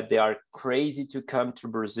Somalia. They are crazy to come to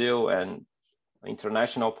Brazil, and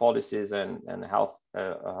international policies and health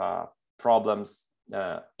problems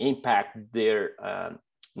impact their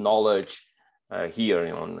knowledge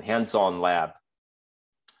here on hands-on lab.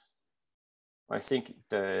 I think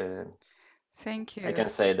Thank you. I can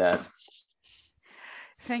say that.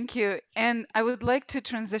 Thank you. And I would like to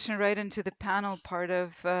transition right into the panel part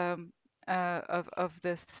of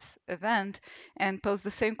this event and pose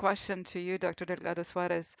the same question to you, Dr.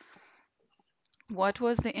 Delgado-Suarez. What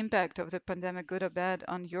was the impact of the pandemic, good or bad,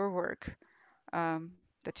 on your work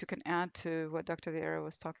that you can add to what Dr. Vieira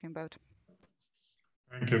was talking about?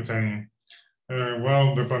 Thank you, Tanya.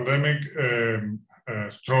 Well, the pandemic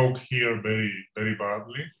struck here very, very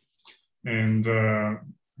badly. And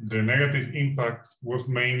the negative impact was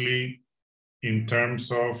mainly in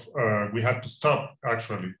terms of we had to stop,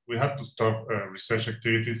 actually. We had to stop research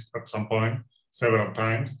activities at some point, several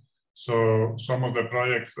times. So some of the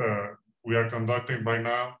projects we are conducting by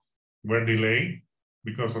now were delayed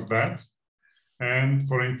because of that. And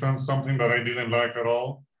for instance, something that I didn't like at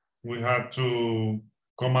all, we had to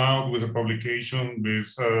come out with a publication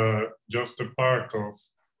with just a part of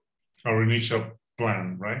our initial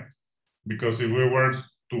plan, right? Because if we were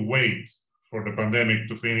to wait for the pandemic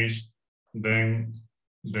to finish, then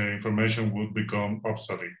the information would become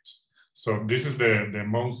obsolete. So this is the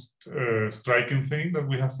most striking thing that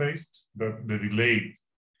we have faced, the delay.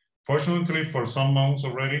 Fortunately, for some months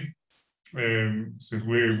already, since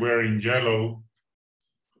we were in yellow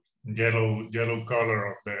color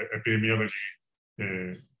of the epidemiology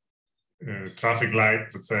traffic light,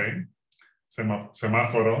 let's say,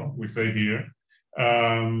 semaphoro, we say here,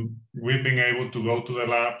 we've been able to go to the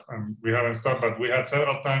lab, and we haven't stopped, but we had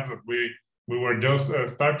several times that we were just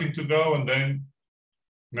starting to go, and then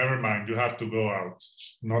never mind, you have to go out,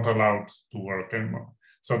 not allowed to work anymore.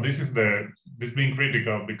 So this being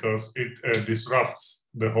critical because it disrupts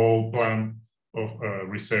the whole plan of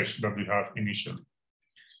research that we have initially.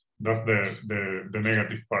 That's the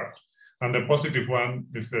negative part. And the positive one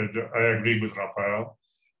is I agree with Rafael.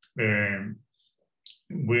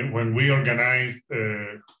 When we organize,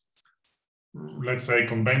 let's say,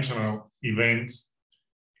 conventional events,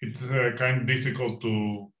 it's kind of difficult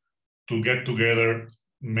to get together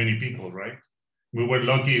many people, right? We were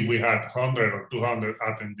lucky if we had 100 or 200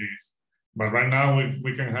 attendees, but right now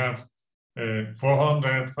we can have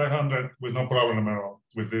 400, 500 with no problem at all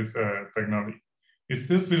with this technology. It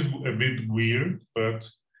still feels a bit weird, but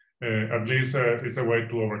at least it's a way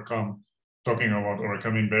to overcome, talking about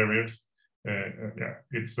overcoming barriers. Yeah,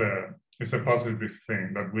 it's a positive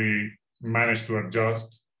thing that we managed to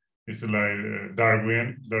adjust. It's like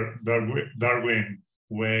Darwin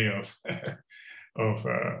way of of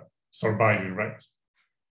surviving, right?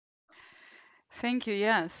 Thank you.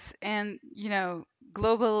 Yes. And,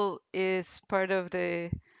 global is part of the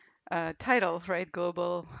title, right?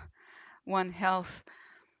 Global One Health.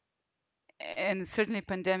 And certainly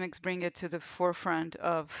pandemics bring it to the forefront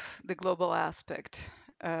of the global aspect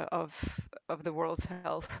of the world's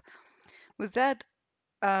health. With that,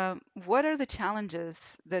 what are the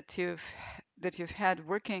challenges that you've had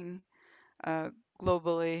working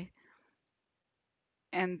globally,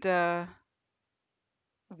 and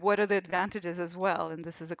what are the advantages as well? And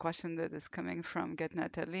this is a question that is coming from Get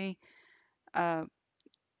Nathalie. So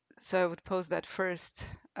I would pose that first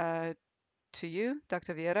to you,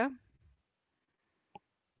 Dr. Vieira.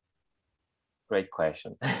 Great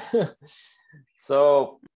question.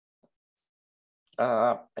 So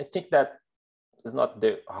I think that is not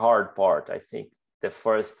the hard part. I think the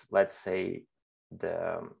first, let's say,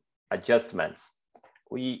 the adjustments.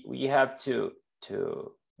 We have to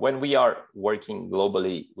when we are working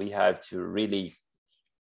globally, we have to really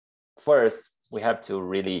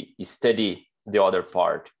study the other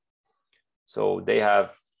part. So they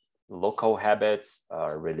have local habits,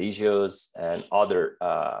 religious, and other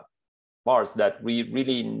parts that we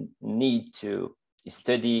really need to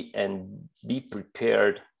study and be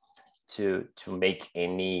prepared to make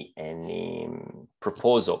any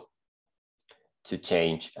proposal to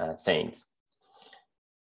change things.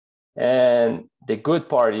 And the good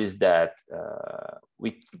part is that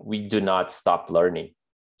we do not stop learning.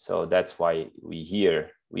 So that's why we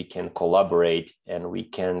can collaborate, and we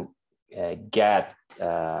can get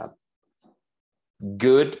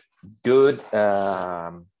good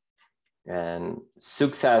and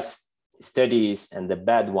success studies and the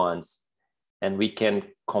bad ones, and we can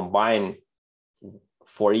combine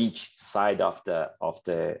for each side of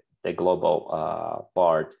the global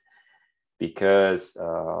part, because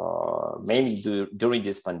mainly during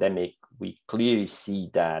this pandemic, we clearly see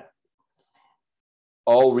that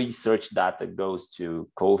all research data goes to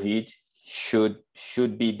COVID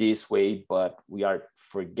should be this way, but we are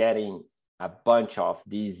forgetting a bunch of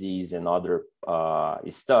disease and other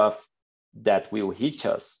stuff that will hit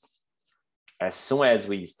us as soon as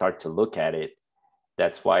we start to look at it.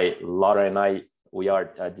 That's why Laura and we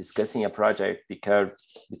are discussing a project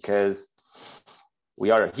because we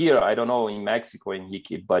are here, I don't know, in Mexico,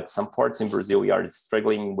 Enrique, but some parts in Brazil, we are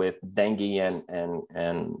struggling with dengue and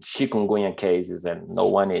chikungunya cases, and no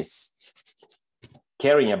one is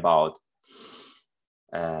caring about.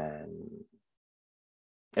 And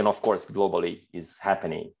of course, globally is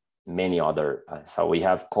happening many other. So we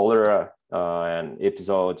have cholera and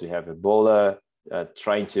episodes, we have Ebola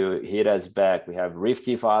trying to hit us back. We have Rift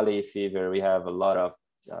Valley fever. We have a lot of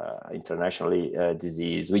internationally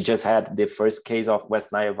disease. We just had the first case of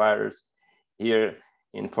West Nile virus here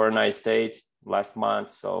in Paraná state last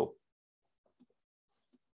month. So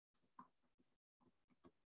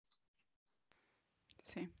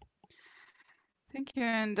Thank you.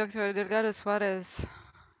 And Dr. Delgado-Suarez,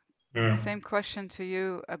 same question to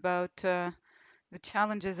you about the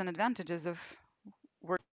challenges and advantages of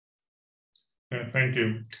work. Thank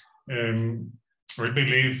you. I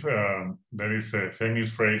believe there is a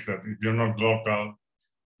famous phrase that if you're not local,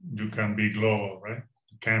 you can be global, right?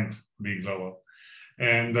 You can't be global.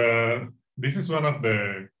 And this is one of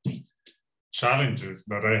the challenges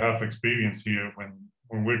that I have experienced here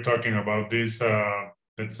when we're talking about this,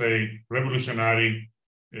 let's say, revolutionary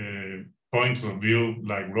points of view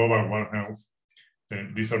like global One Health.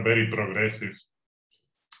 These are very progressive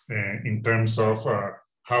in terms of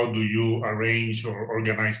how do you arrange or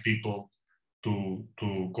organize people to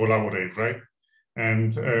collaborate, right?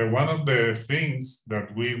 And one of the things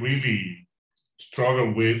that we really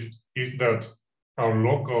struggle with is that our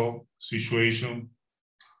local situation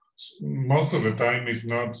most of the time is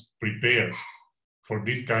not prepared for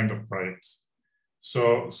this kind of projects.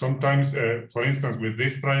 So sometimes, for instance, with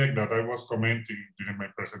this project that I was commenting during my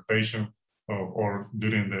presentation or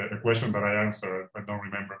during the question that I answered, I don't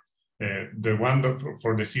remember, the one that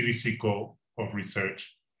for the CDC call of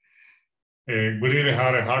research, we really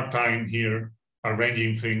had a hard time here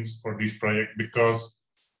arranging things for this project because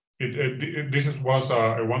this was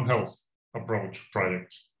a One Health approach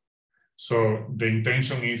project. So the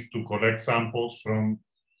intention is to collect samples from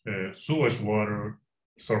sewage water,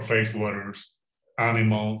 surface waters,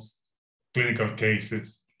 animals, clinical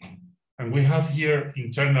cases. And we have here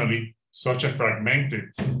internally such a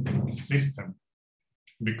fragmented system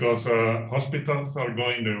because hospitals are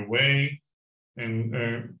going their way.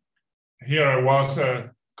 And here I was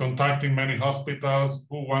contacting many hospitals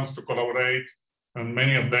who wants to collaborate, and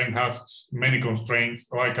many of them have many constraints.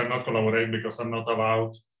 Oh, I cannot collaborate because I'm not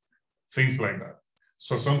allowed, things like that.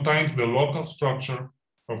 So sometimes the local structure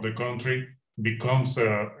of the country becomes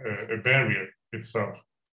a barrier itself.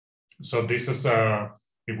 So this is,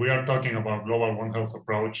 if we are talking about global One Health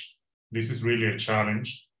approach, this is really a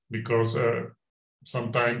challenge because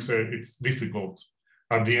sometimes it's difficult.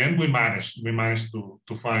 At the end, we managed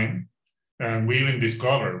to find, and we even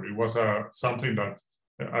discovered, it was something that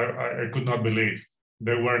I could not believe.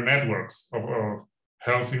 There were networks of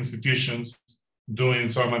health institutions doing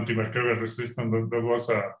some antibacterial resistance. That was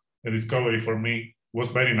a discovery for me. It was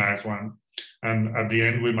a very nice one. And at the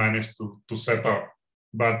end, we managed to set up.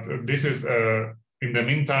 But this is, in the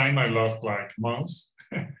meantime, I lost like months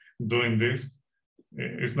doing this.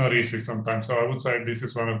 It's not easy sometimes. So I would say this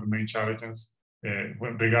is one of the main challenges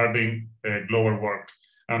regarding global work.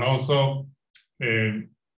 And also, it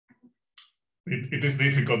is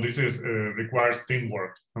difficult. This is requires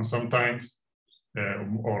teamwork, and sometimes,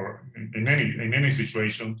 or in any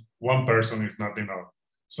situation, one person is not enough.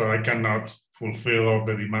 So I cannot fulfill all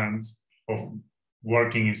the demands of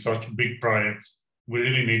working in such big projects. We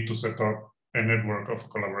really need to set up a network of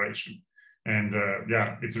collaboration, and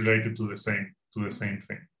yeah, it's related to the same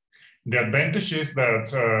thing. The advantage is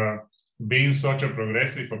that being such a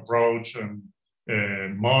progressive approach and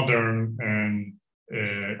modern and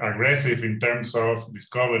aggressive in terms of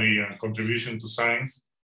discovery and contribution to science,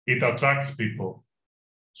 it attracts people.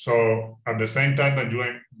 So at the same time that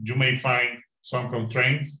you may find some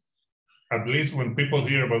constraints, at least when people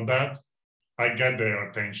hear about that, I get their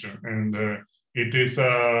attention. And it is,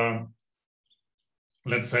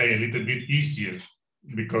 let's say, a little bit easier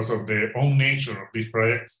because of the own nature of these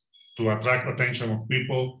projects to attract attention of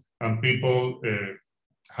people, and people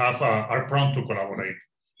are prone to collaborate.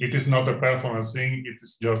 It is not a personal thing, it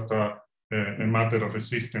is just a matter of a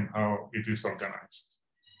system, how it is organized.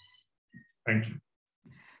 Thank you.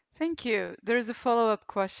 Thank you. There's a follow-up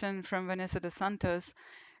question from Vanessa dos Santos.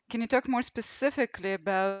 Can you talk more specifically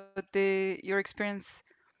about your experience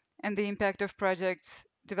and the impact of projects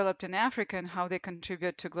developed in Africa and how they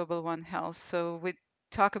contribute to Global One Health? So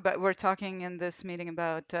we're talking in this meeting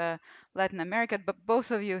about Latin America, but both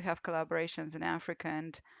of you have collaborations in Africa,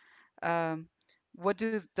 and what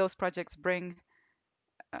do those projects bring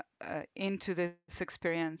into this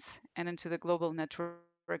experience and into the global network?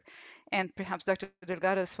 And perhaps Dr.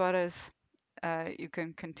 Delgado-Suarez, you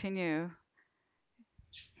can continue.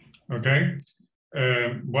 Okay.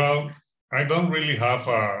 Well, I don't really have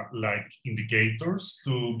like indicators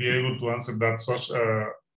to be able to answer that such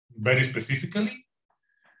very specifically.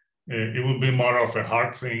 It would be more of a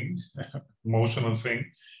hard thing, emotional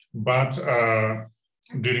thing. But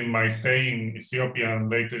during my stay in Ethiopia and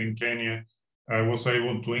later in Kenya, I was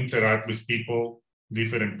able to interact with people,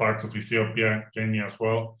 different parts of Ethiopia, Kenya as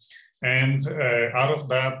well. And out of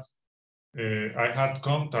that, I had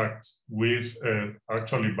contact with,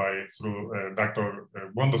 actually through Dr.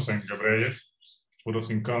 Wondosen Gabriel, who was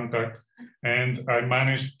in contact. And I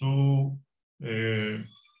managed to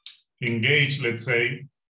engage, let's say,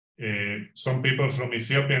 some people from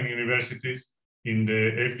Ethiopian universities in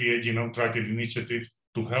the FDA Genome Tracker Initiative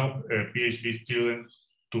to help a PhD student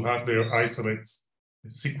to have their isolates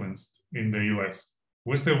sequenced in the US.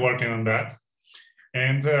 We're still working on that.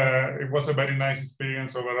 And it was a very nice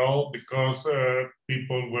experience overall because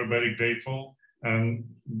people were very grateful, and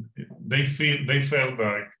they felt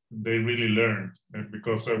like they really learned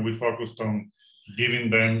because we focused on giving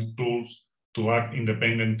them tools to act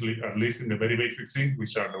independently, at least in the very basic things,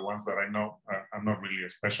 which are the ones that I know. I'm not really a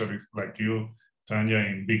specialist like you, Tanya,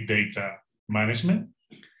 in big data management,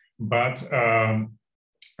 but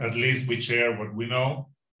at least we share what we know,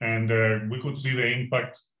 and we could see the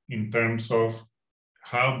impact in terms of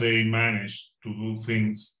how they managed to do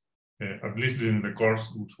things, at least in the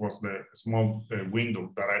course, which was the small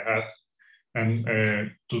window that I had,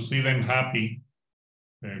 and to see them happy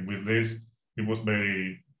with this, it was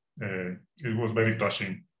very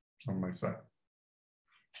touching on my side.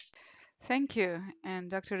 Thank you. And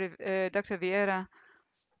Dr. Vieira,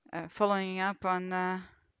 following up on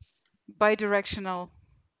bidirectional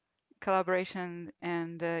collaboration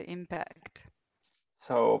and impact.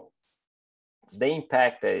 So the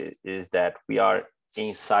impact is that we are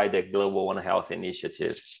inside the Global One Health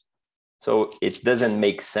initiative. So it doesn't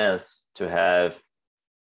make sense to have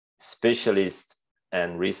specialists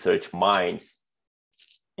and research minds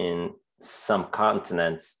in some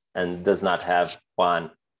continents and does not have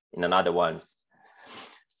one in another ones.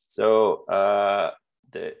 So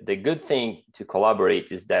the good thing to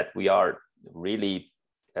collaborate is that we are really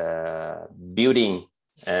building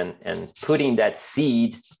and putting that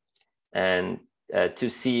seed and to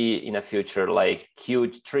see in the future like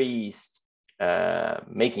huge trees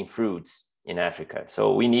making fruits in Africa.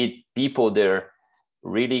 So we need people there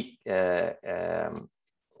really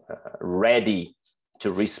ready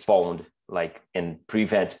to respond like and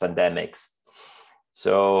prevent pandemics.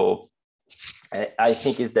 So I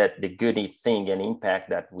think is that the good thing and impact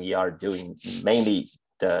that we are doing, mainly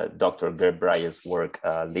the Dr. Gerbray's work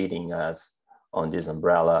leading us on this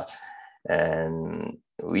umbrella. And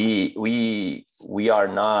we are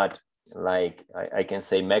not like, I can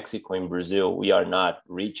say Mexico and Brazil, we are not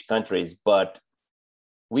rich countries, but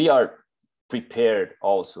we are prepared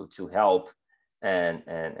also to help and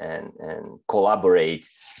collaborate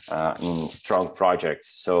in strong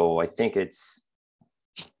projects. So I think it's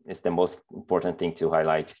the most important thing to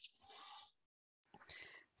highlight.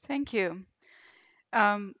 Thank you.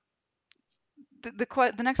 The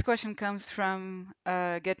next question comes from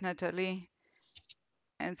Get Natalie,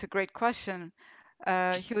 and it's a great question.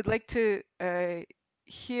 He would like to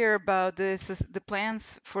hear about the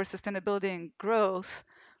plans for sustainability and growth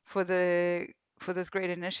for this great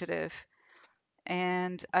initiative.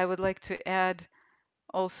 And I would like to add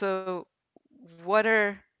also, what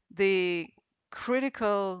are the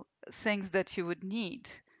critical things that you would need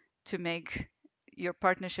to make your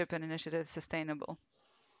partnership and initiative sustainable?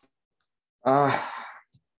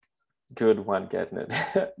 Good one, getting it.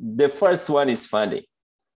 The first one is funding.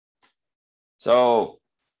 So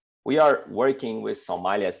we are working with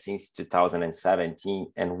Somalia since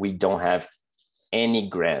 2017, and we don't have any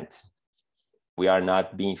grant. We are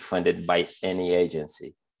not being funded by any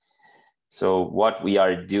agency. So what we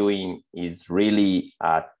are doing is really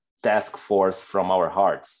a task force from our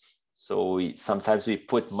hearts. So sometimes we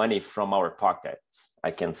put money from our pockets.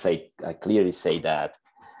 I clearly say that.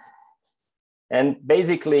 And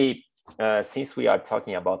basically, since we are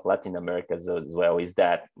talking about Latin America as well, is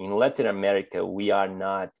that in Latin America, we are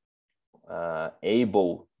not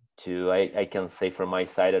able to, I can say from my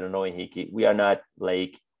side, I don't know, Enrique, we are not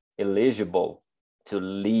like eligible to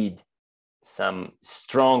lead some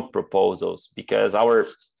strong proposals because our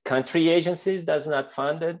country agencies does not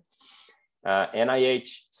fund it.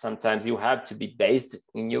 NIH, sometimes you have to be based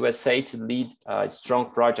in USA to lead a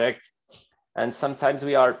strong project. And sometimes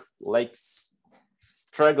we are like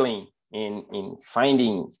struggling in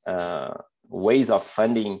finding ways of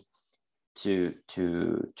funding to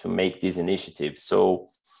make these initiatives.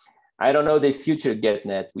 So I don't know the future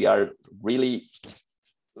GetNet. We are really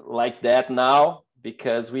like that now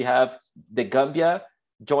because we have the Gambia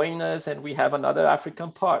join us and we have another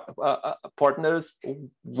African partners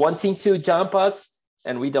wanting to jump us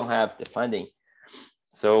and we don't have the funding.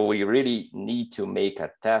 So we really need to make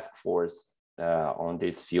a task force on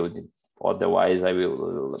this field. Otherwise, we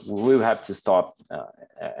will have to stop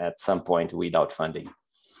at some point without funding.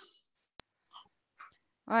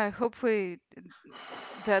 I hope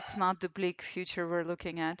that's not the bleak future we're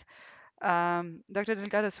looking at. Dr.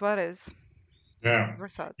 Delgado-Suarez. Yeah,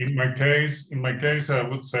 in my case, I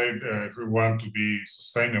would say that if we want to be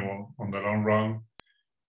sustainable on the long run,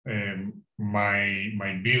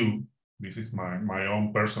 my view, this is my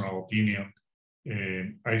own personal opinion,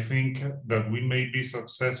 I think that we may be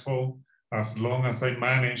successful as long as I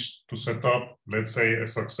manage to set up, let's say, a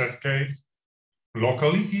success case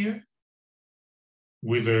locally here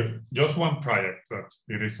with just one project that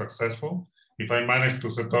it is successful. If I manage to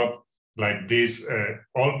set up like this,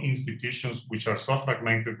 all institutions which are so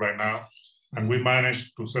fragmented right now, and we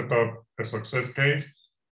manage to set up a success case,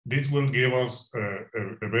 this will give us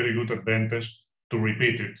a very good advantage to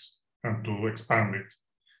repeat it and to expand it.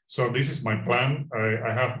 So this is my plan.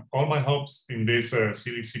 I have all my hopes in this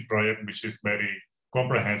CDC project, which is very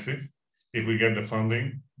comprehensive. If we get the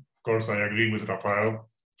funding, of course, I agree with Rafael,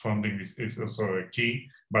 funding is also a key,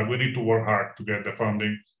 but we need to work hard to get the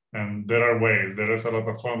funding. And there are ways, there is a lot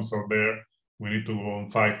of funds out there. We need to go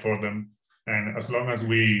and fight for them. And as long as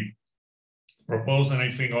we propose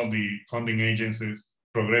anything, all the funding agencies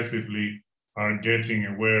progressively are getting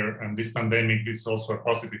aware, and this pandemic is also a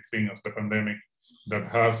positive thing of the pandemic that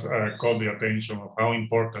has caught the attention of how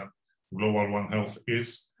important global One Health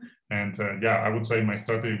is. And yeah, I would say my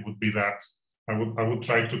strategy would be that I would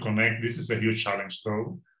try to connect. This is a huge challenge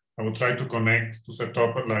though. I would try to connect, to set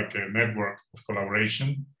up like a network of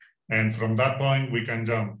collaboration. And from that point, we can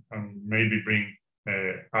jump and maybe bring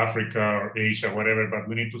Africa or Asia, whatever, but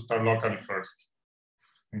we need to start locally first.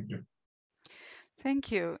 Thank you.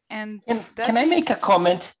 Thank you. And can I make a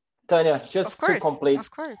comment, Tanya, just of course, to complete?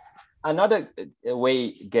 Of course. Another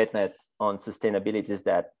way getting at on sustainability is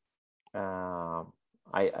that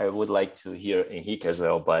I would like to hear Enrique as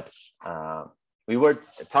well, but we were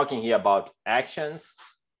talking here about actions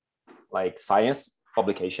like science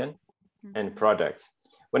publication and projects.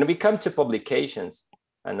 When we come to publications,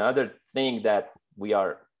 another thing that we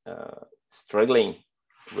are struggling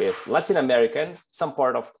with Latin American, some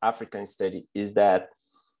part of African study is that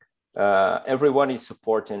everyone is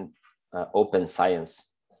supporting open science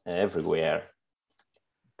everywhere.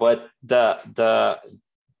 But the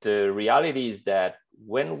reality is that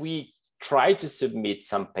when we try to submit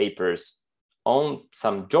some papers on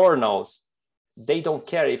some journals, they don't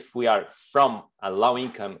care if we are from a low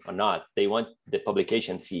income or not. They want the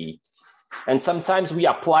publication fee. And sometimes we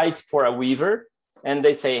applied for a waiver and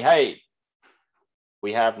they say, hey,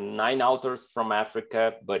 we have 9 authors from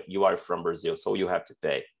Africa, but you are from Brazil, so you have to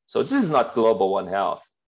pay. So this is not global One Health.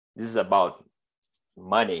 This is about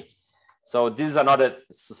money. So this is another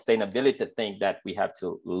sustainability thing that we have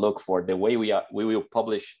to look for, the way we will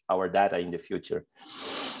publish our data in the future.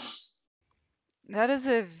 That is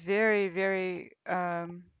a very, very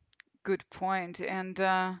good point. And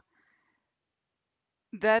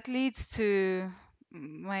that leads to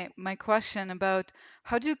my question about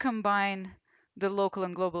how do you combine the local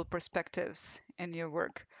and global perspectives in your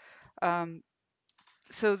work?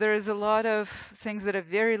 So there is a lot of things that are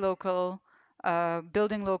very local,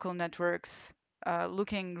 building local networks,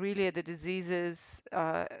 looking really at the diseases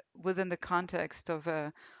within the context of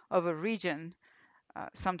a region,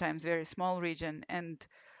 sometimes very small region, and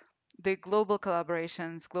the global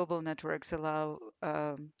collaborations, global networks allow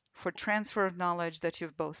for transfer of knowledge that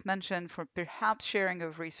you've both mentioned, for perhaps sharing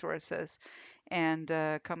of resources, and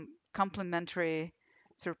complementary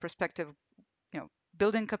sort of perspective,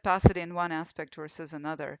 building capacity in one aspect versus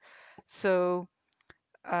another. So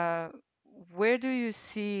where do you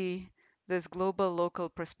see this global local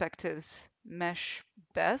perspectives mesh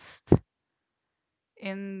best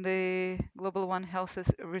in the Global One Health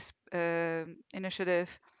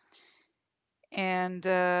initiative? And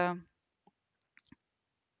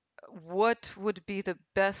what would be the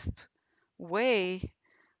best way?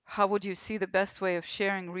 How would you see the best way of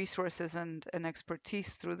sharing resources and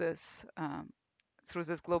expertise through this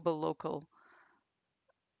global local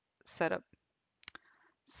setup?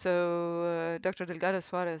 So, Dr.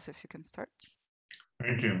 Delgado-Suarez, if you can start.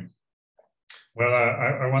 Thank you. Well,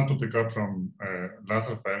 I want to pick up from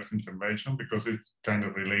Rafael's intervention because it's kind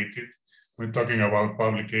of related. We're talking about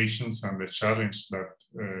publications and the challenge that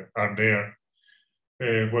are there.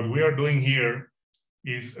 What we are doing here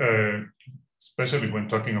is, especially when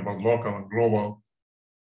talking about local and global,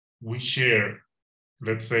 we share,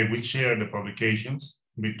 let's say, we share the publications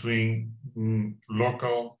between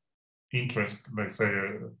local interest. Let's say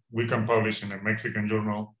we can publish in a Mexican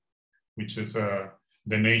journal, which is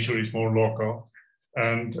the nature is more local,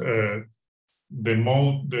 and the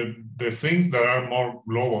things that are more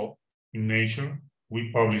global in nature,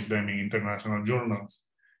 we publish them in international journals.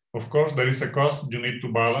 Of course, there is a cost you need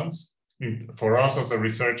to balance for us as a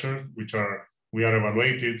researcher, we are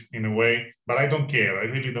evaluated in a way, but I don't care. I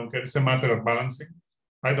really don't care. It's a matter of balancing.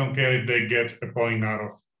 I don't care if they get a point out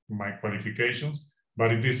of my qualifications,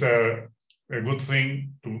 but it is a good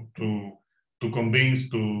thing to convince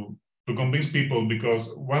people, because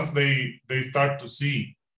once they start to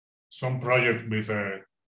see some project with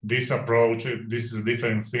this approach, this is a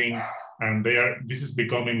different thing, and this is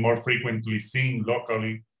becoming more frequently seen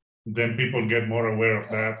locally, then people get more aware of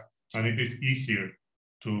that, and it is easier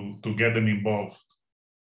to get them involved.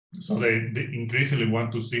 So they increasingly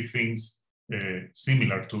want to see things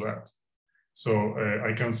similar to that. So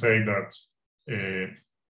I can say that,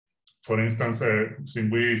 for instance,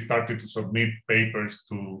 since we started to submit papers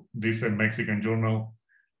to this Mexican journal,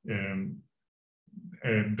 they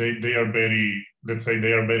are very, let's say,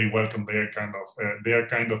 they are very welcome. They are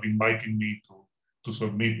kind of inviting me to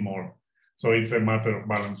submit more. So it's a matter of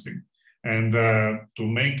balancing, and to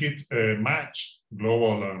make it match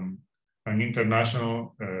global and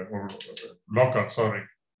international or local, sorry,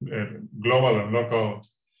 global and local,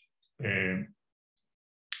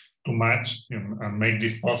 to match and make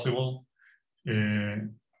this possible.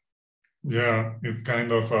 Yeah, it's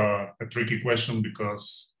kind of a tricky question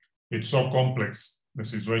because it's so complex, the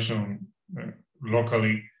situation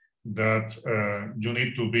locally, that you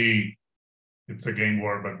need to be, it's a game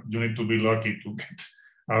word, but you need to be lucky to get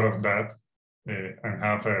out of that and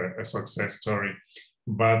have a success story.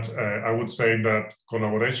 But I would say that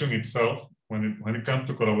collaboration itself, when it comes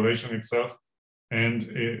to collaboration itself, and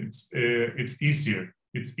it's easier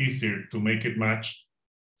it's easier to make it match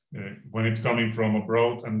when it's coming from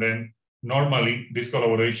abroad. And then normally this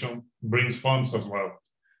collaboration brings funds as well.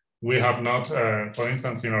 We have not, for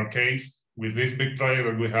instance, in our case, with this big project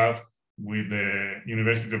that we have with the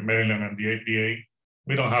University of Maryland and the FDA,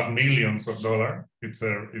 we don't have millions of dollars. It's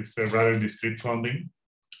a rather discrete funding,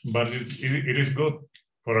 but it is good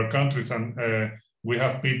for our countries. And we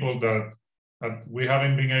have people that we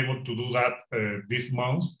haven't been able to do that this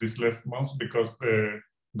last month, because the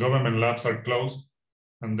government labs are closed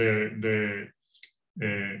and the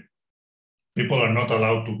people are not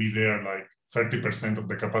allowed to be there, like 30% of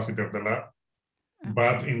the capacity of the lab.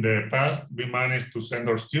 But in the past, we managed to send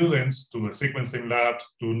our students to the sequencing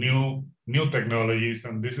labs, to new technologies,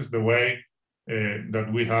 and this is the way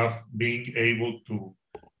that we have been able to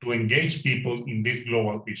engage people in these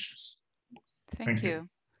global issues. Thank you.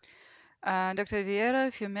 Dr. Vieira,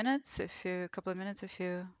 a couple of minutes, if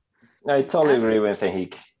you. I totally agree with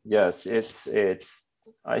Enrique. Yes,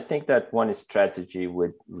 I think that one strategy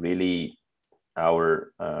would really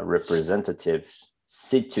our representatives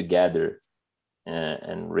sit together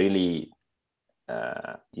and really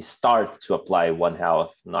start to apply One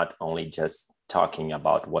Health, not only just talking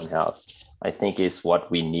about One Health. I think is what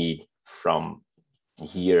we need from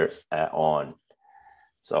here on.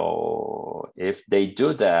 So if they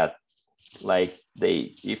do that, like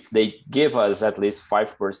if they give us at least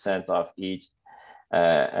 5% of each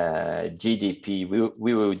GDP,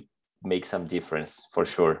 we will make some difference for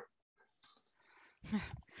sure.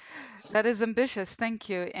 That is ambitious, thank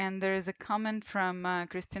you. And there is a comment from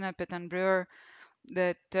Christina Petanbreur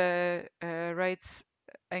that writes,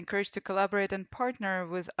 I encourage to collaborate and partner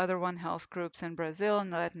with other One Health groups in Brazil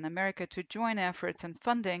and Latin America to join efforts and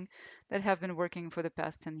funding that have been working for the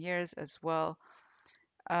past 10 years as well.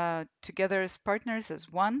 Together as partners, as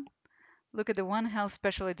one, look at the One Health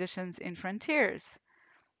special editions in Frontiers.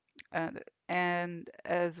 And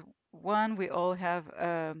as one, we all have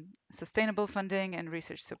sustainable funding and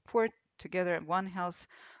research support together at One Health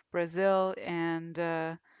Brazil and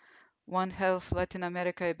One Health Latin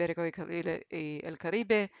America, Ibérico y El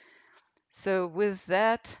Caribe. So with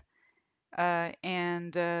that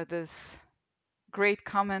and this great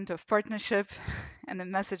comment of partnership and the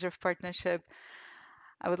message of partnership,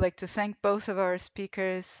 I would like to thank both of our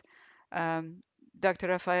speakers, Dr.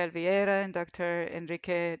 Rafael Vieira and Dr.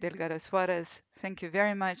 Enrique Delgado-Suarez. Thank you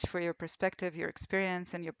very much for your perspective, your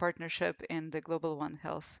experience, and your partnership in the Global One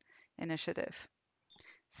Health initiative.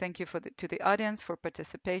 Thank you to the audience for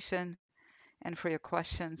participation and for your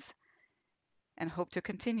questions, and hope to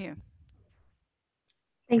continue.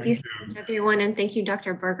 Thank you so much, everyone, and thank you,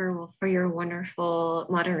 Dr. Berger-Wolf, for your wonderful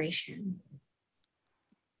moderation.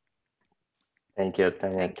 Thank you,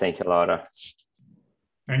 Tanya. Thank you, Laura.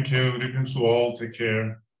 Thank you. Greetings to all. Take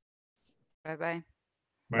care. Bye-bye.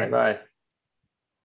 Bye-bye.